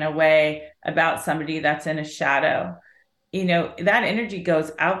speak in a way about somebody that's in a shadow, that energy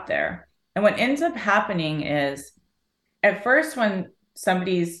goes out there. And what ends up happening is at first when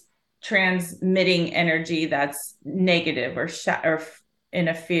somebody's transmitting energy that's negative or in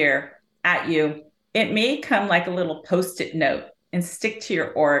a fear at you, it may come like a little Post-it note and stick to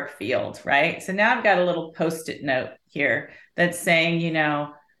your auric field, right? So now I've got a little Post-it note here that's saying,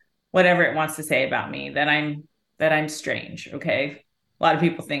 whatever it wants to say about me, that I'm strange, okay? A lot of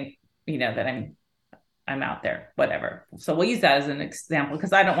people think, that I'm out there, whatever. So we'll use that as an example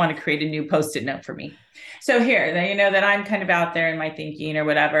because I don't want to create a new Post-it note for me. So here, that I'm kind of out there in my thinking or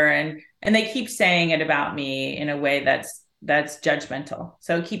whatever, and they keep saying it about me in a way that's judgmental.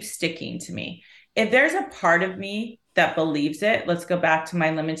 So it keeps sticking to me. If there's a part of me that believes it, let's go back to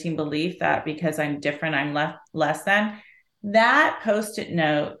my limiting belief that because I'm different, I'm less than, that Post-it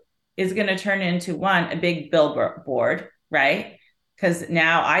note is going to turn into a big billboard, right? Because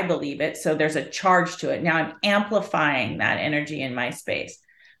now I believe it. So there's a charge to it. Now I'm amplifying that energy in my space.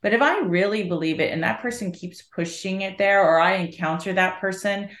 But if I really believe it and that person keeps pushing it there, or I encounter that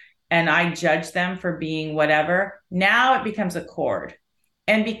person and I judge them for being whatever, now it becomes a cord.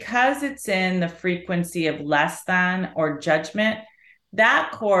 And because it's in the frequency of less than or judgment, that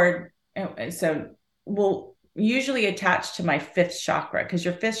cord will usually attach to my fifth chakra, because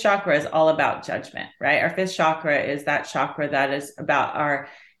your fifth chakra is all about judgment, right? Our fifth chakra is that chakra that is about our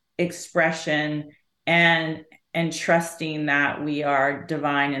expression and trusting that we are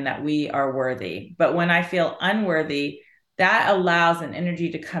divine and that we are worthy. But when I feel unworthy, that allows an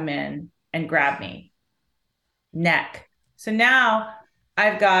energy to come in and grab me. Neck. So now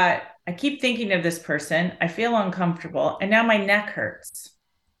I keep thinking of this person. I feel uncomfortable. And now my neck hurts.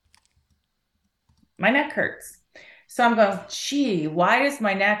 My neck hurts. So I'm going, gee, why does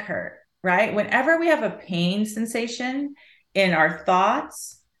my neck hurt? Right? Whenever we have a pain sensation in our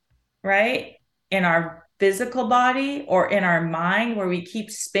thoughts, right? In our physical body or in our mind where we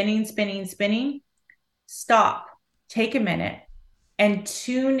keep spinning, spinning, spinning, stop, take a minute and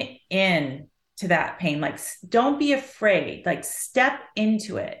tune in to that pain. Like, don't be afraid, like, step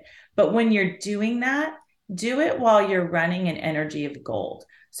into it. But when you're doing that, do it while you're running an energy of gold.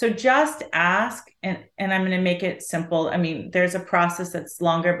 So just ask, and I'm going to make it simple. I mean, there's a process that's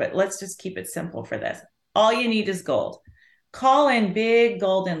longer, but let's just keep it simple for this. All you need is gold. Call in big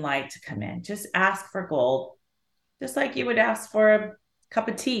golden light to come in. Just ask for gold, just like you would ask for a cup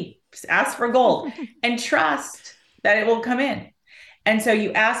of tea. Just ask for gold and trust that it will come in. And so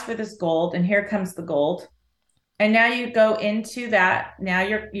you ask for this gold, and here comes the gold. And now you go into that. Now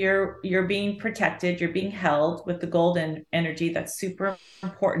you're being protected. You're being held with the golden energy. That's super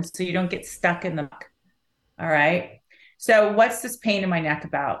important, so you don't get stuck in the muck. All right. So what's this pain in my neck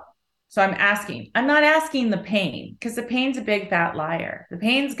about? So I'm asking. I'm not asking the pain, because the pain's a big fat liar. The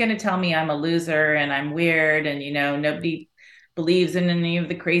pain's going to tell me I'm a loser and I'm weird, and nobody believes in any of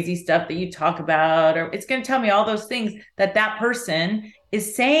the crazy stuff that you talk about, or it's going to tell me all those things that person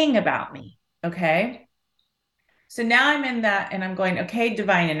is saying about me. Okay. So now I'm in that, and I'm going, okay,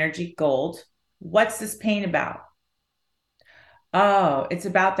 divine energy, gold. What's this pain about? Oh, it's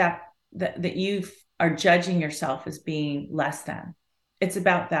about that you are judging yourself as being less than. It's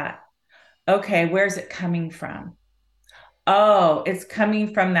about that. Okay, where's it coming from? Oh, it's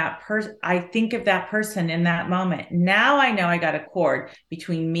coming from that person. I think of that person in that moment. Now I know I got a cord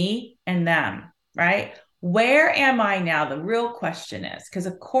between me and them, right? Where am I now? The real question is, because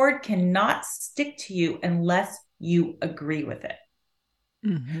a cord cannot stick to you unless you agree with it.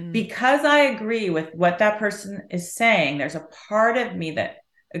 Mm-hmm. Because I agree with what that person is saying, there's a part of me that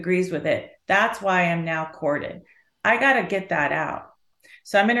agrees with it. That's why I'm now corded. I got to get that out.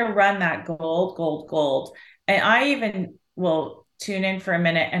 So I'm going to run that gold, gold, gold. And I even will tune in for a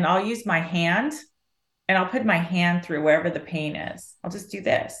minute, and I'll use my hand, and I'll put my hand through wherever the pain is. I'll just do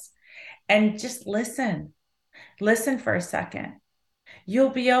this and just listen. Listen for a second.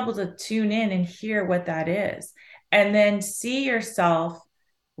 You'll be able to tune in and hear what that is. And then see yourself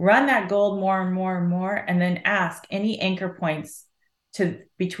run that gold more and more and more, and then ask any anchor points to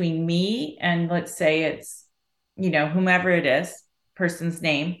between me and, let's say it's, whomever it is, person's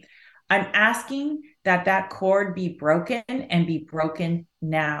name. I'm asking that cord be broken, and be broken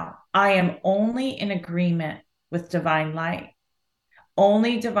now. I am only in agreement with divine light.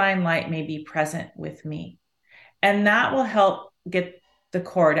 Only divine light may be present with me. And that will help get the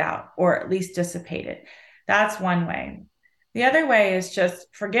cord out, or at least dissipate it. That's one way. The other way is just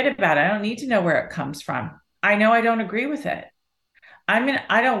forget about it. I don't need to know where it comes from. I know I don't agree with it.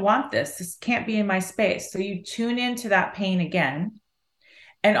 I don't want this. This can't be in my space. So you tune into that pain again.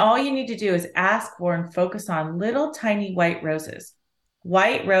 And all you need to do is ask for and focus on little tiny white roses.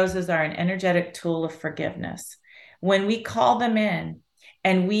 White roses are an energetic tool of forgiveness. When we call them in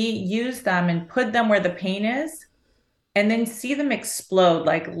and we use them and put them where the pain is, and then see them explode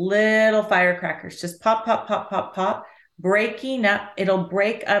like little firecrackers, just pop, pop, pop, pop, pop, breaking up. It'll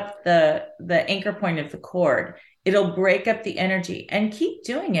break up the anchor point of the cord. It'll break up the energy, and keep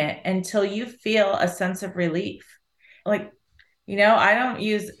doing it until you feel a sense of relief. Like, I don't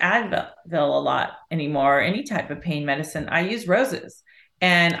use Advil a lot anymore, or any type of pain medicine. I use roses,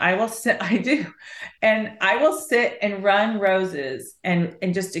 and I will sit and run roses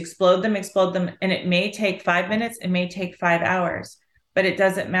and just explode them. And it may take 5 minutes, it may take 5 hours, but it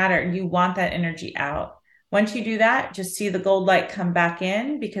doesn't matter. You want that energy out. Once you do that, just see the gold light come back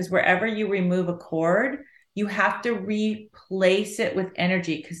in, because wherever you remove a cord, you have to replace it with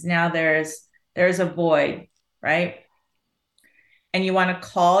energy, because now there's a void, right? And you want to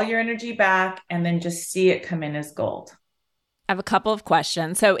call your energy back, and then just see it come in as gold. I have a couple of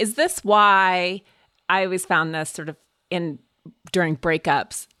questions. So is this why I always found this sort of during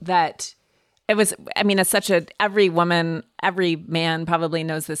breakups, that it was, it's such every woman, every man probably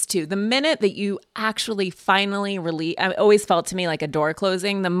knows this too. The minute that you actually finally release, I always felt to me like a door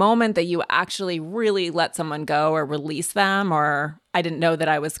closing. The moment that you actually really let someone go or release them, or I didn't know that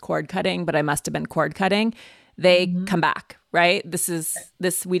I was cord cutting, but I must have been cord cutting, they come back, right?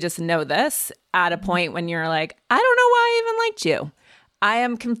 We just know this at a point when you're like, I don't know why I even liked you. I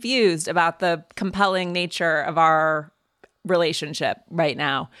am confused about the compelling nature of our relationship right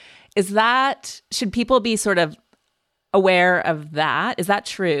now. Should people be sort of aware of that? Is that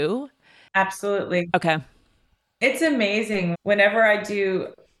true? Absolutely. Okay. It's amazing. Whenever I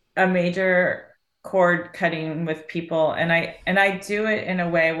do a major cord cutting with people, and I do it in a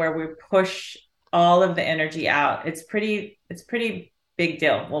way where we push all of the energy out. It's pretty big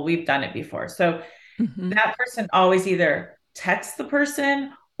deal. Well, we've done it before. So that person always either texts the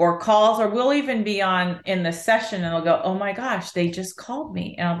person or calls, or we'll even be on in the session and they'll go, oh my gosh, they just called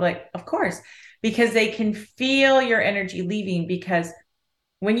me. And I'll be like, of course, because they can feel your energy leaving. Because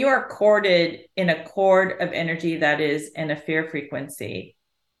when you are corded in a cord of energy that is in a fear frequency,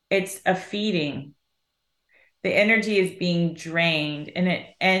 it's a feeding. The energy is being drained,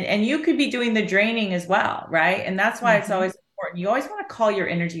 and you could be doing the draining as well, right? And that's why it's always important. You always want to call your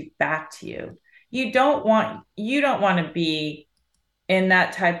energy back to you. You don't want to be in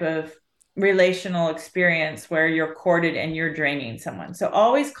that type of relational experience where you're corded and you're draining someone. So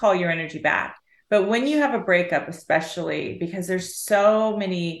always call your energy back. But when you have a breakup, especially because there's so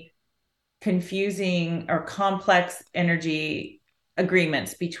many confusing or complex energy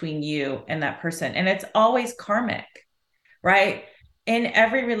agreements between you and that person, and it's always karmic, right? In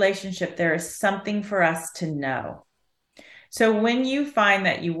every relationship, there is something for us to know. So when you find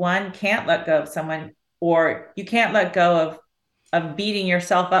that you, one, can't let go of someone, or you can't let go of beating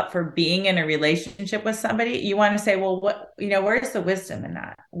yourself up for being in a relationship with somebody, you want to say, well, where's the wisdom in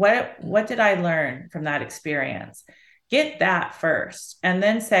that? What did I learn from that experience? Get that first, and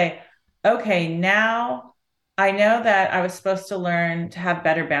then say, okay, now I know that I was supposed to learn to have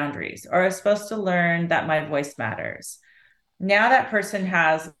better boundaries, or I was supposed to learn that my voice matters. Now that person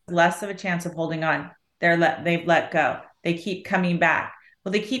has less of a chance of holding on. They've let go. They keep coming back.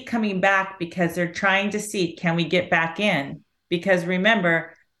 Well, they keep coming back because they're trying to see, can we get back in? Because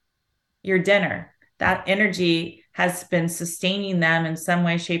remember, your dinner, that energy has been sustaining them in some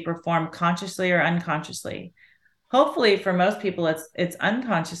way, shape, or form, consciously or unconsciously. Hopefully, for most people, it's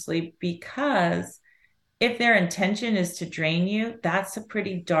unconsciously, because if their intention is to drain you, that's a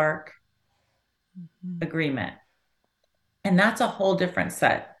pretty dark agreement. And that's a whole different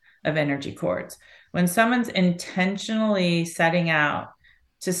set of energy cords. When someone's intentionally setting out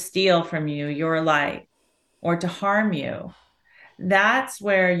to steal from you your light or to harm you, that's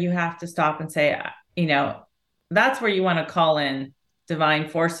where you have to stop and say, that's where you want to call in divine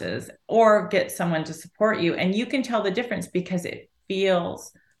forces or get someone to support you. And you can tell the difference because it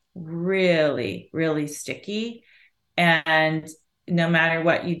feels really, really sticky. And no matter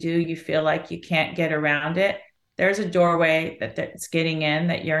what you do, you feel like you can't get around it. There's a doorway that's getting in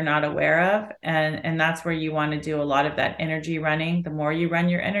that you're not aware of. And that's where you want to do a lot of that energy running. The more you run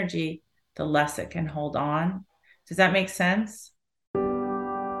your energy, the less it can hold on. Does that make sense?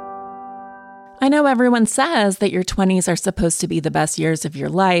 I know everyone says that your 20s are supposed to be the best years of your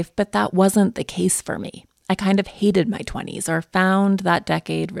life, but that wasn't the case for me. I kind of hated my 20s, or found that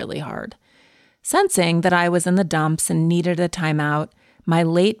decade really hard. Sensing that I was in the dumps and needed a timeout, my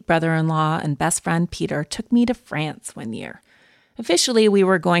late brother-in-law and best friend Peter took me to France one year. Officially, we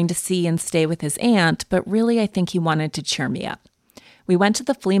were going to see and stay with his aunt, but really I think he wanted to cheer me up. We went to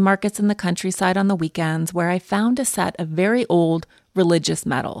the flea markets in the countryside on the weekends, where I found a set of very old religious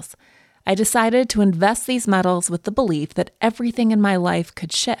medals. I decided to invest these medals with the belief that everything in my life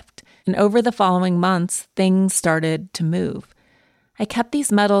could shift, and over the following months, things started to move. I kept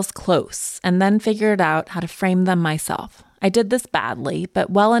these medals close and then figured out how to frame them myself. I did this badly, but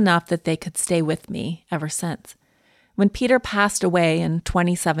well enough that they could stay with me ever since. When Peter passed away in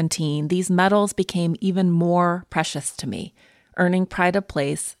 2017, these medals became even more precious to me, earning pride of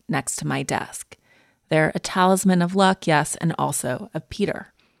place next to my desk. They're a talisman of luck, yes, and also of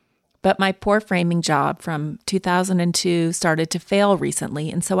Peter. But my poor framing job from 2002 started to fail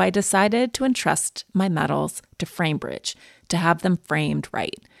recently, and so I decided to entrust my medals to FrameBridge to have them framed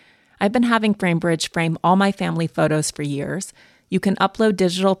right. I've been having FrameBridge frame all my family photos for years. You can upload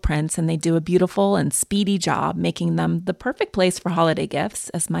digital prints, and they do a beautiful and speedy job, making them the perfect place for holiday gifts,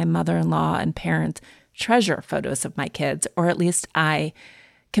 as my mother-in-law and parents treasure photos of my kids, or at least I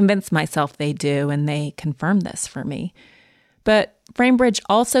convince myself they do, and they confirm this for me. But FrameBridge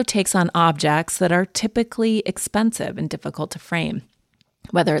also takes on objects that are typically expensive and difficult to frame.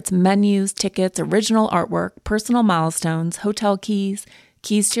 Whether it's menus, tickets, original artwork, personal milestones, hotel keys,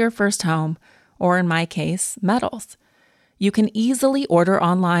 keys to your first home, or in my case, medals. You can easily order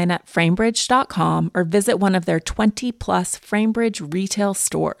online at framebridge.com or visit one of their 20-plus FrameBridge retail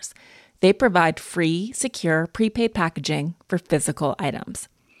stores. They provide free, secure, prepaid packaging for physical items.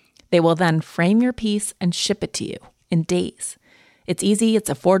 They will then frame your piece and ship it to you in days. It's easy, it's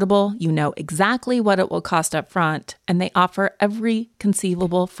affordable, you know exactly what it will cost up front, and they offer every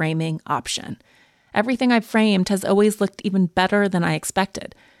conceivable framing option. Everything I've framed has always looked even better than I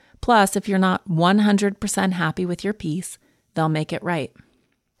expected. Plus, if you're not 100% happy with your piece, they'll make it right.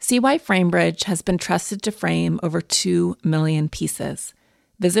 See why FrameBridge has been trusted to frame over 2 million pieces.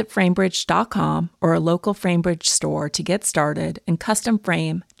 Visit framebridge.com or a local Framebridge store to get started and custom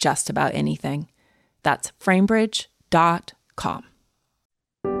frame just about anything. That's framebridge.com.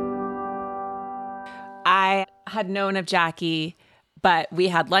 I had known of Jakki, but we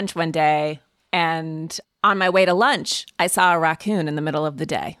had lunch one day, and on my way to lunch, I saw a raccoon in the middle of the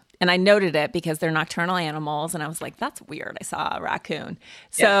day. And I noted it because they're nocturnal animals, and I was like, that's weird. I saw a raccoon.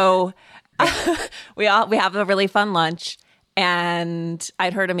 So we have a really fun lunch, and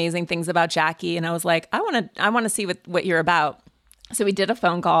I'd heard amazing things about Jakki, and I was like, I want to see what you're about. So we did a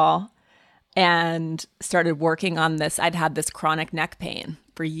phone call and started working on this. I'd had this chronic neck pain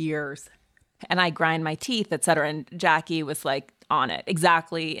for years, and I grind my teeth, et cetera. And Jakki was like on it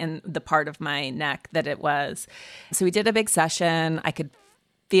exactly in the part of my neck that it was. So we did a big session.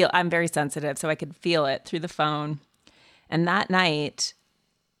 I'm very sensitive, so I could feel it through the phone. And that night,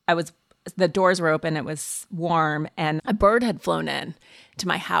 the doors were open, it was warm, and a bird had flown in to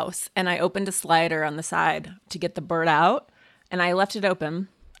my house. And I opened a slider on the side to get the bird out, and I left it open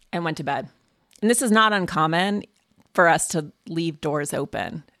and went to bed. And this is not uncommon for us to leave doors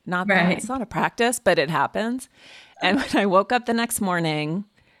open. It's not a practice, but it happens. And when I woke up the next morning,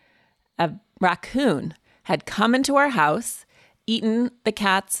 a raccoon had come into our house, eaten the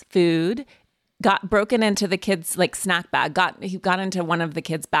cat's food, got broken into the kids' like snack bag, he got into one of the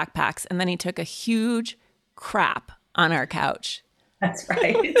kids' backpacks, and then he took a huge crap on our couch. That's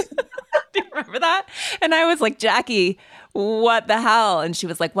right. Do you remember that? And I was like, Jakki, what the hell? And she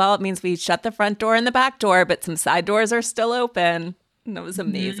was like, well, it means we shut the front door and the back door, but some side doors are still open. And it was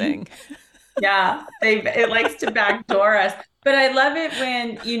amazing. Mm-hmm. Yeah, it likes to backdoor us. But I love it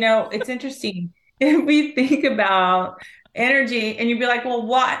when, it's interesting. If we think about energy and you'd be like, well,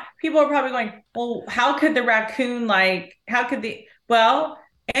 what? People are probably going, well, how could the raccoon well,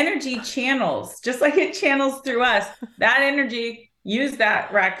 energy channels, just like it channels through us. That energy used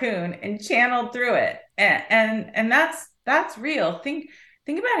that raccoon and channeled through it. And that's real. Think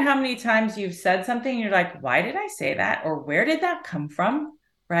about how many times you've said something and you're like, why did I say that? Or where did that come from?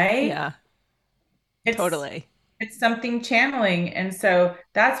 Right? Yeah. Totally. It's something channeling. And so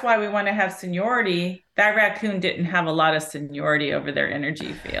that's why we want to have seniority. That raccoon didn't have a lot of seniority over their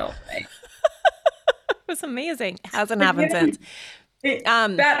energy field. Right? It was amazing. Hasn't happened since.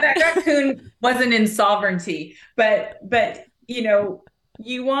 That raccoon wasn't in sovereignty, but you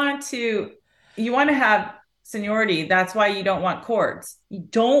want to have seniority. That's why you don't want cords. You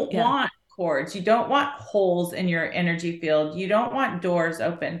don't want cords. You don't want holes in your energy field. You don't want doors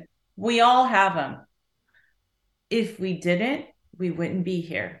open. We all have them. If we didn't, we wouldn't be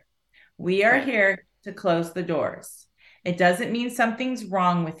here. We are here to close the doors. It doesn't mean something's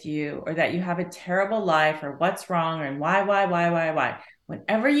wrong with you or that you have a terrible life or what's wrong and why.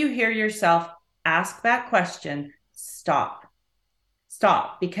 Whenever you hear yourself ask that question, stop.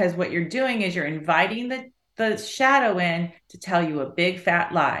 Stop, because what you're doing is you're inviting the shadow in to tell you a big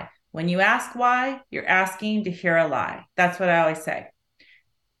fat lie. When you ask why, you're asking to hear a lie. That's what I always say.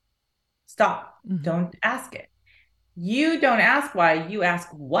 Stop. Mm-hmm. Don't ask it. You don't ask why, you ask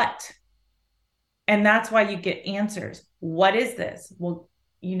what. And that's why you get answers. What is this? Well,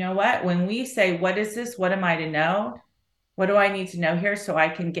 you know what? When we say, what is this? What am I to know? What do I need to know here so I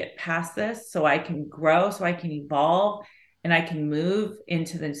can get past this, so I can grow, so I can evolve, and I can move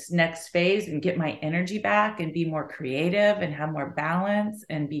into this next phase and get my energy back and be more creative and have more balance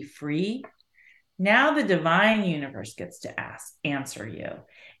and be free. Now the divine universe gets to answer you.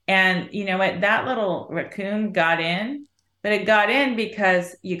 And you know what? That little raccoon got in, but it got in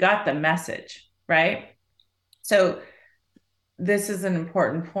because you got the message, right? So this is an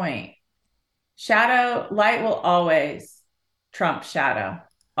important point. Light will always trump shadow,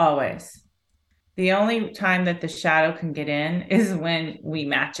 always. The only time that the shadow can get in is when we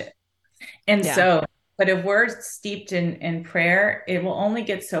match it. And but if we're steeped in prayer, it will only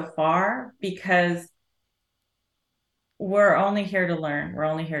get so far because we're only here to learn. We're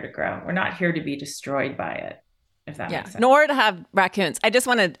only here to grow. We're not here to be destroyed by it, if that makes sense. Nor to have raccoons. I just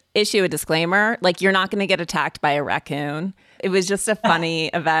want to issue a disclaimer. Like, you're not going to get attacked by a raccoon. It was just a funny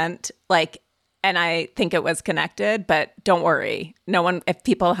event. And I think it was connected, but don't worry. If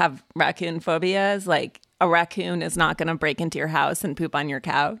people have raccoon phobias, a raccoon is not going to break into your house and poop on your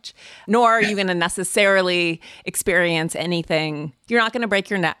couch, nor are you going to necessarily experience anything. You're not going to break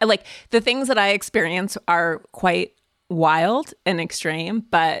your neck. The things that I experience are quite wild and extreme,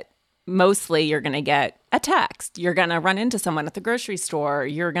 but mostly you're going to get a text. You're going to run into someone at the grocery store.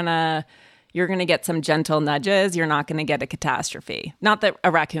 You're going to get some gentle nudges. You're not going to get a catastrophe. Not that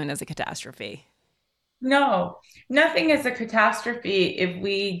a raccoon is a catastrophe. No, nothing is a catastrophe if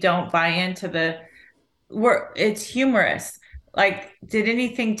we don't buy into it's humorous. Like, did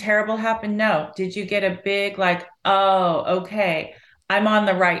anything terrible happen? No. Did you get a big, like, oh, okay, I'm on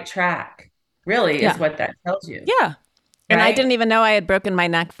the right track? Really is Yeah. what that tells you, Yeah. And I didn't right? even know I had broken my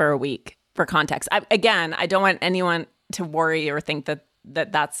neck for a week for context. Again, I don't want anyone to worry or think that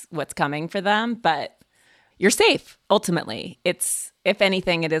that's what's coming for them, but you're safe ultimately. It's, if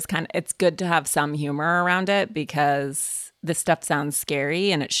anything, it is kind of, it's good to have some humor around it because this stuff sounds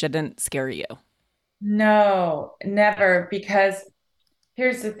scary and it shouldn't scare you. No, never. Because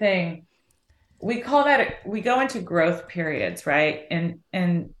here's the thing. We go into growth periods, right? And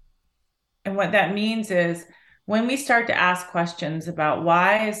what that means is when we start to ask questions about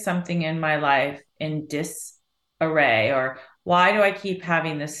why is something in my life in disarray, or why do I keep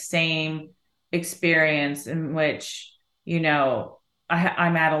having the same experience in which, you know,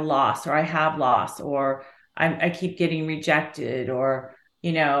 I'm at a loss, or I have lost, or I keep getting rejected, or,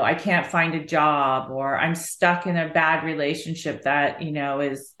 I can't find a job, or I'm stuck in a bad relationship that,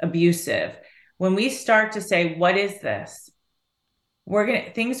 is abusive. When we start to say, what is this?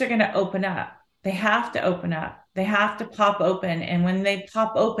 Things are gonna open up. They have to open up. They have to pop open. And when they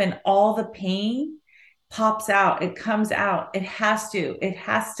pop open, all the pain pops out. It comes out. It has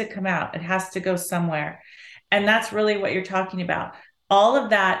to come out. It has to go somewhere. And that's really what you're talking about. All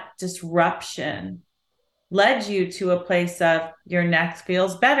of that disruption led you to a place of your neck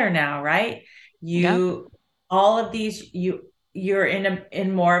feels better now, right? Yep. You all of these you're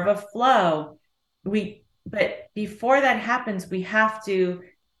in more of a flow. But before that happens, we have to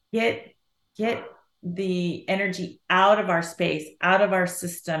get get the energy out of our space, out of our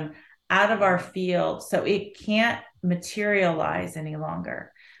system, out of our field, so it can't materialize any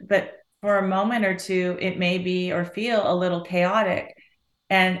longer. But for a moment or two, it may be or feel a little chaotic.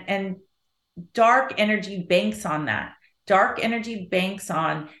 And dark energy banks on that. Dark energy banks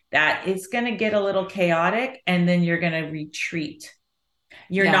on that. It's going to get a little chaotic, and then you're going to retreat.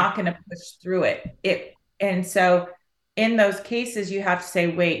 You're Yeah. not going to push through it. And so in those cases, you have to say,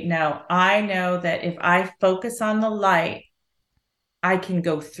 wait, no, I know that if I focus on the light, I can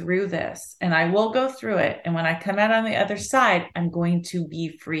go through this, and I will go through it. And when I come out on the other side, I'm going to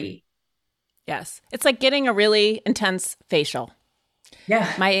be free. Yes. It's like getting a really intense facial.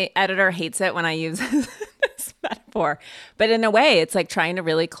 Yeah. My editor hates it when I use this metaphor, but in a way, it's like trying to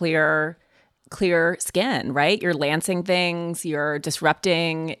really clear skin, right? You're lancing things, you're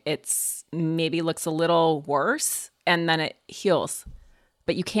disrupting. It's maybe looks a little worse, and then it heals,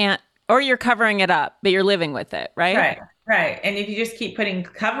 but you can't, or you're covering it up, but you're living with it, right? Right, right. And if you just keep putting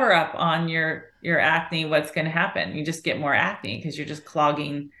cover up on your acne, what's going to happen? You just get more acne because you're just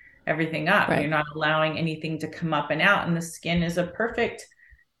clogging everything up. You're Right. not allowing anything to come up and out. And the skin is a perfect,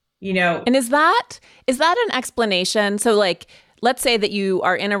 you know, And is that an explanation? So like let's say that you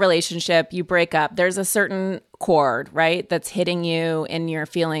are in a relationship, you break up, there's a certain chord, right, that's hitting you in your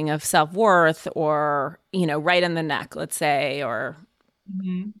feeling of self-worth or, right in the neck, let's say, or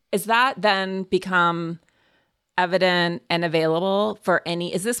Mhm. is that then become evident and available for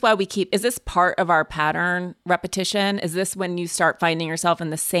any, is this why we keep, is this part of our pattern repetition? Is this when you start finding yourself in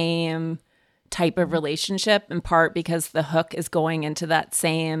the same type of relationship, in part because the hook is going into that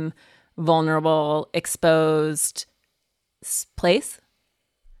same vulnerable, exposed place?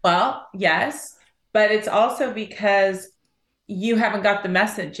 Well, yes, but it's also because you haven't got the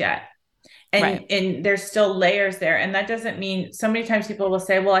message yet. Right. And there's still layers there, and that doesn't mean, so many times people will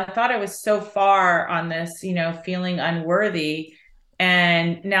say, well, I thought I was so far on this, feeling unworthy,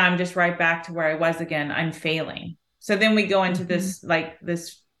 and now I'm just right back to where I was again. I'm failing. So then we go into Mm-hmm.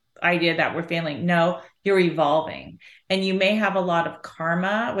 this idea that we're failing. No, you're evolving, and you may have a lot of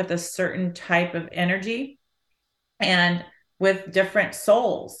karma with a certain type of energy and with different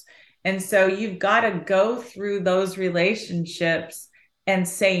souls. And so you've got to go through those relationships and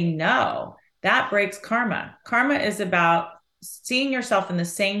say no. That breaks karma. Karma is about seeing yourself in the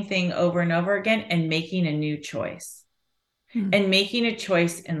same thing over and over again and making a new choice, Hmm. and making a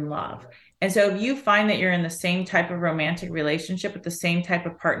choice in love. And so if you find that you're in the same type of romantic relationship with the same type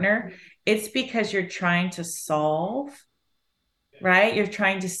of partner, it's because you're trying to solve, right? You're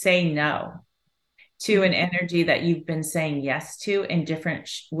trying to say no to an Hmm. energy that you've been saying yes to in different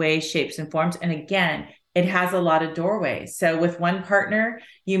ways, shapes, and forms. And again, it has a lot of doorways. So with one partner,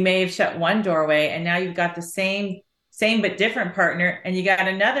 you may have shut one doorway, and now you've got the same but different partner, and you got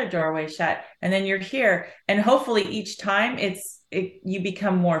another doorway shut, and then you're here. And hopefully each time you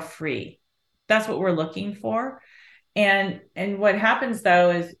become more free. That's what we're looking for. And what happens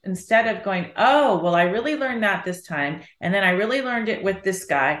though is, instead of going, oh, well, I really learned that this time, and then I really learned it with this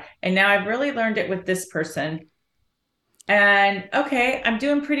guy, and now I've really learned it with this person, And okay, I'm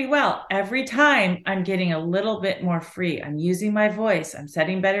doing pretty well. Every time I'm getting a little bit more free. I'm using my voice. I'm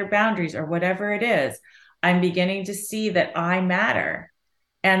setting better boundaries or whatever it is. I'm beginning to see that I matter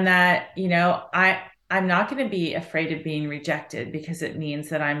and that, I'm not going to be afraid of being rejected because it means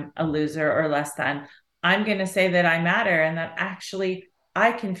that I'm a loser or less than. I'm going to say that I matter and that actually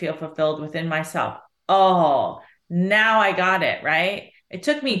I can feel fulfilled within myself. Oh, now I got it, right? It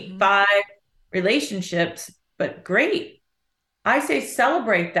took me 5 relationships, but great. I say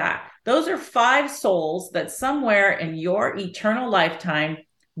celebrate that. Those are 5 souls that somewhere in your eternal lifetime,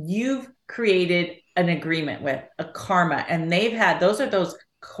 you've created an agreement with, a karma. And those are those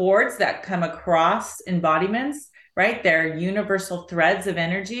cords that come across embodiments, right? They're universal threads of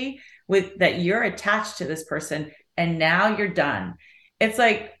energy with that you're attached to this person. And now you're done. It's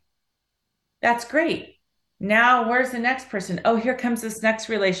like, that's great. Now, where's the next person? Oh, here comes this next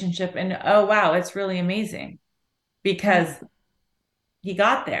relationship. And oh, wow, it's really amazing because he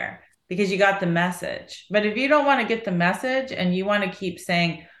got there because you got the message. But if you don't want to get the message and you want to keep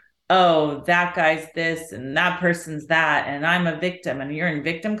saying, oh, that guy's this and that person's that, and I'm a victim, and you're in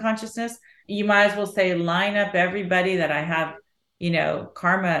victim consciousness, you might as well say, line up everybody that I have,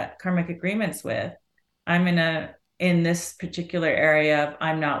 karmic agreements with. I'm in this particular area of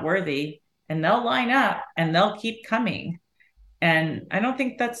I'm not worthy, and they'll line up and they'll keep coming. And I don't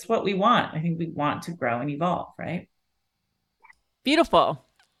think that's what we want. I think we want to grow and evolve, right? Beautiful.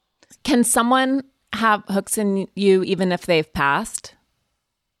 Can someone have hooks in you even if they've passed?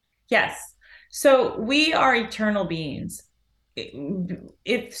 Yes. So we are eternal beings.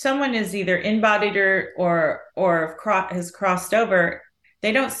 If someone is either embodied or has crossed over,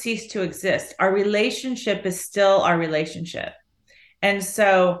 they don't cease to exist. Our relationship is still our relationship. And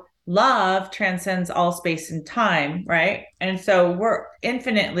so love transcends all space and time, right? And so we're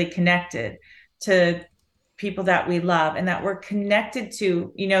infinitely connected to people that we love and that we're connected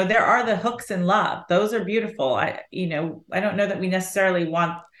to. There are the hooks in love. Those are beautiful. I don't know that we necessarily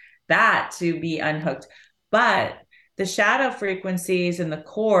want that to be unhooked, but the shadow frequencies and the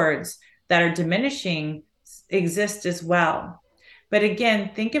chords that are diminishing exist as well. But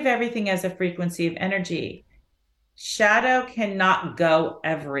again, think of everything as a frequency of energy. Shadow cannot go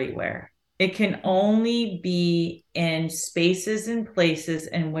everywhere. It can only be in spaces and places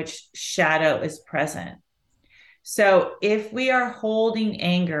in which shadow is present. So if we are holding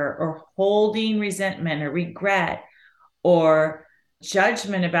anger or holding resentment or regret or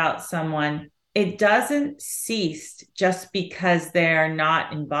judgment about someone, it doesn't cease just because they're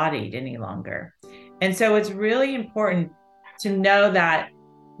not embodied any longer. And so it's really important to know that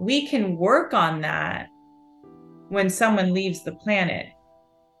we can work on that when someone leaves the planet.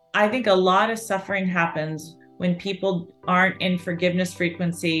 I think a lot of suffering happens when people aren't in forgiveness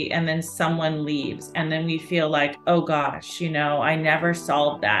frequency and then someone leaves and then we feel like, oh gosh, I never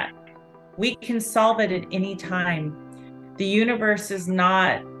solved that. We can solve it at any time. The universe is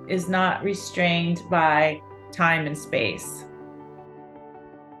not restrained by time and space.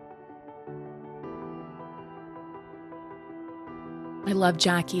 I love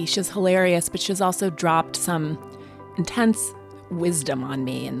Jakki. She's hilarious, but she's also dropped some intense wisdom on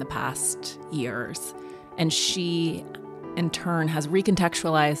me in the past years. And she, in turn, has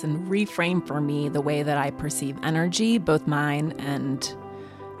recontextualized and reframed for me the way that I perceive energy, both mine and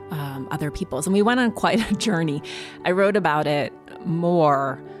other people's. And we went on quite a journey. I wrote about it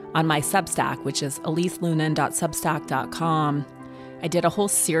more on my Substack, which is eliselunan.substack.com. I did a whole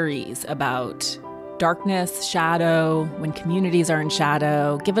series about darkness, shadow, when communities are in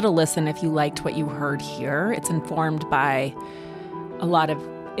shadow. Give it a listen if you liked what you heard here. It's informed by a lot of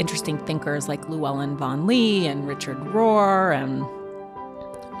interesting thinkers like Llewellyn Vaughan Lee and Richard Rohr, and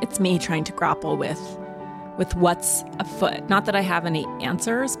it's me trying to grapple with what's afoot. Not that I have any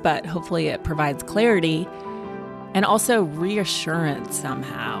answers, but hopefully it provides clarity and also reassurance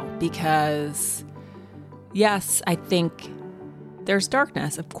somehow, because yes, I think there's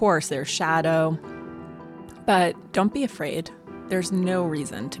darkness. Of course, there's shadow, but don't be afraid. There's no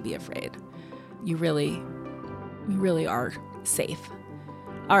reason to be afraid. You really are safe.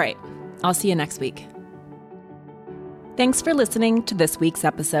 All right, I'll see you next week. Thanks for listening to this week's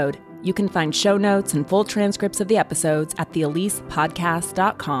episode. You can find show notes and full transcripts of the episodes at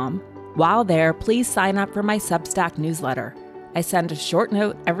theelisepodcast.com. While there, please sign up for my Substack newsletter. I send a short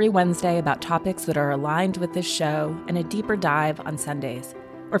note every Wednesday about topics that are aligned with this show and a deeper dive on Sundays.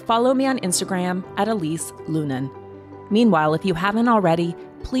 Or follow me on Instagram at Elise Lunan. Meanwhile, if you haven't already,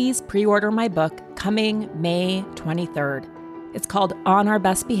 please pre-order my book coming May 23rd. It's called On Our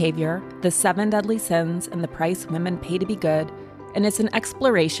Best Behavior, The 7 Deadly Sins and the Price Women Pay to Be Good, and it's an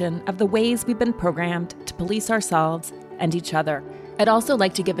exploration of the ways we've been programmed to police ourselves and each other. I'd also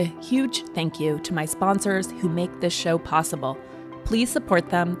like to give a huge thank you to my sponsors who make this show possible. Please support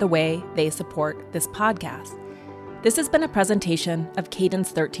them the way they support this podcast. This has been a presentation of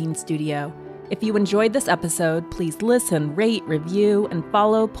Cadence 13 Studio. If you enjoyed this episode, please listen, rate, review, and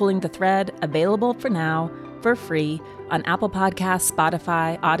follow Pulling the Thread, available for now for free on Apple Podcasts,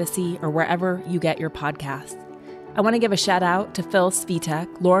 Spotify, Odyssey, or wherever you get your podcasts. I want to give a shout out to Phil Svitek,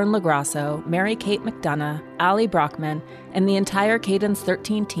 Lauren Lagrasso, Mary Kate McDonough, Ali Brockman, and the entire Cadence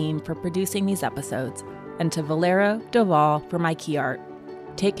 13 team for producing these episodes, and to Valero Doval for my key art.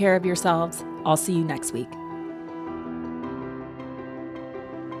 Take care of yourselves. I'll see you next week.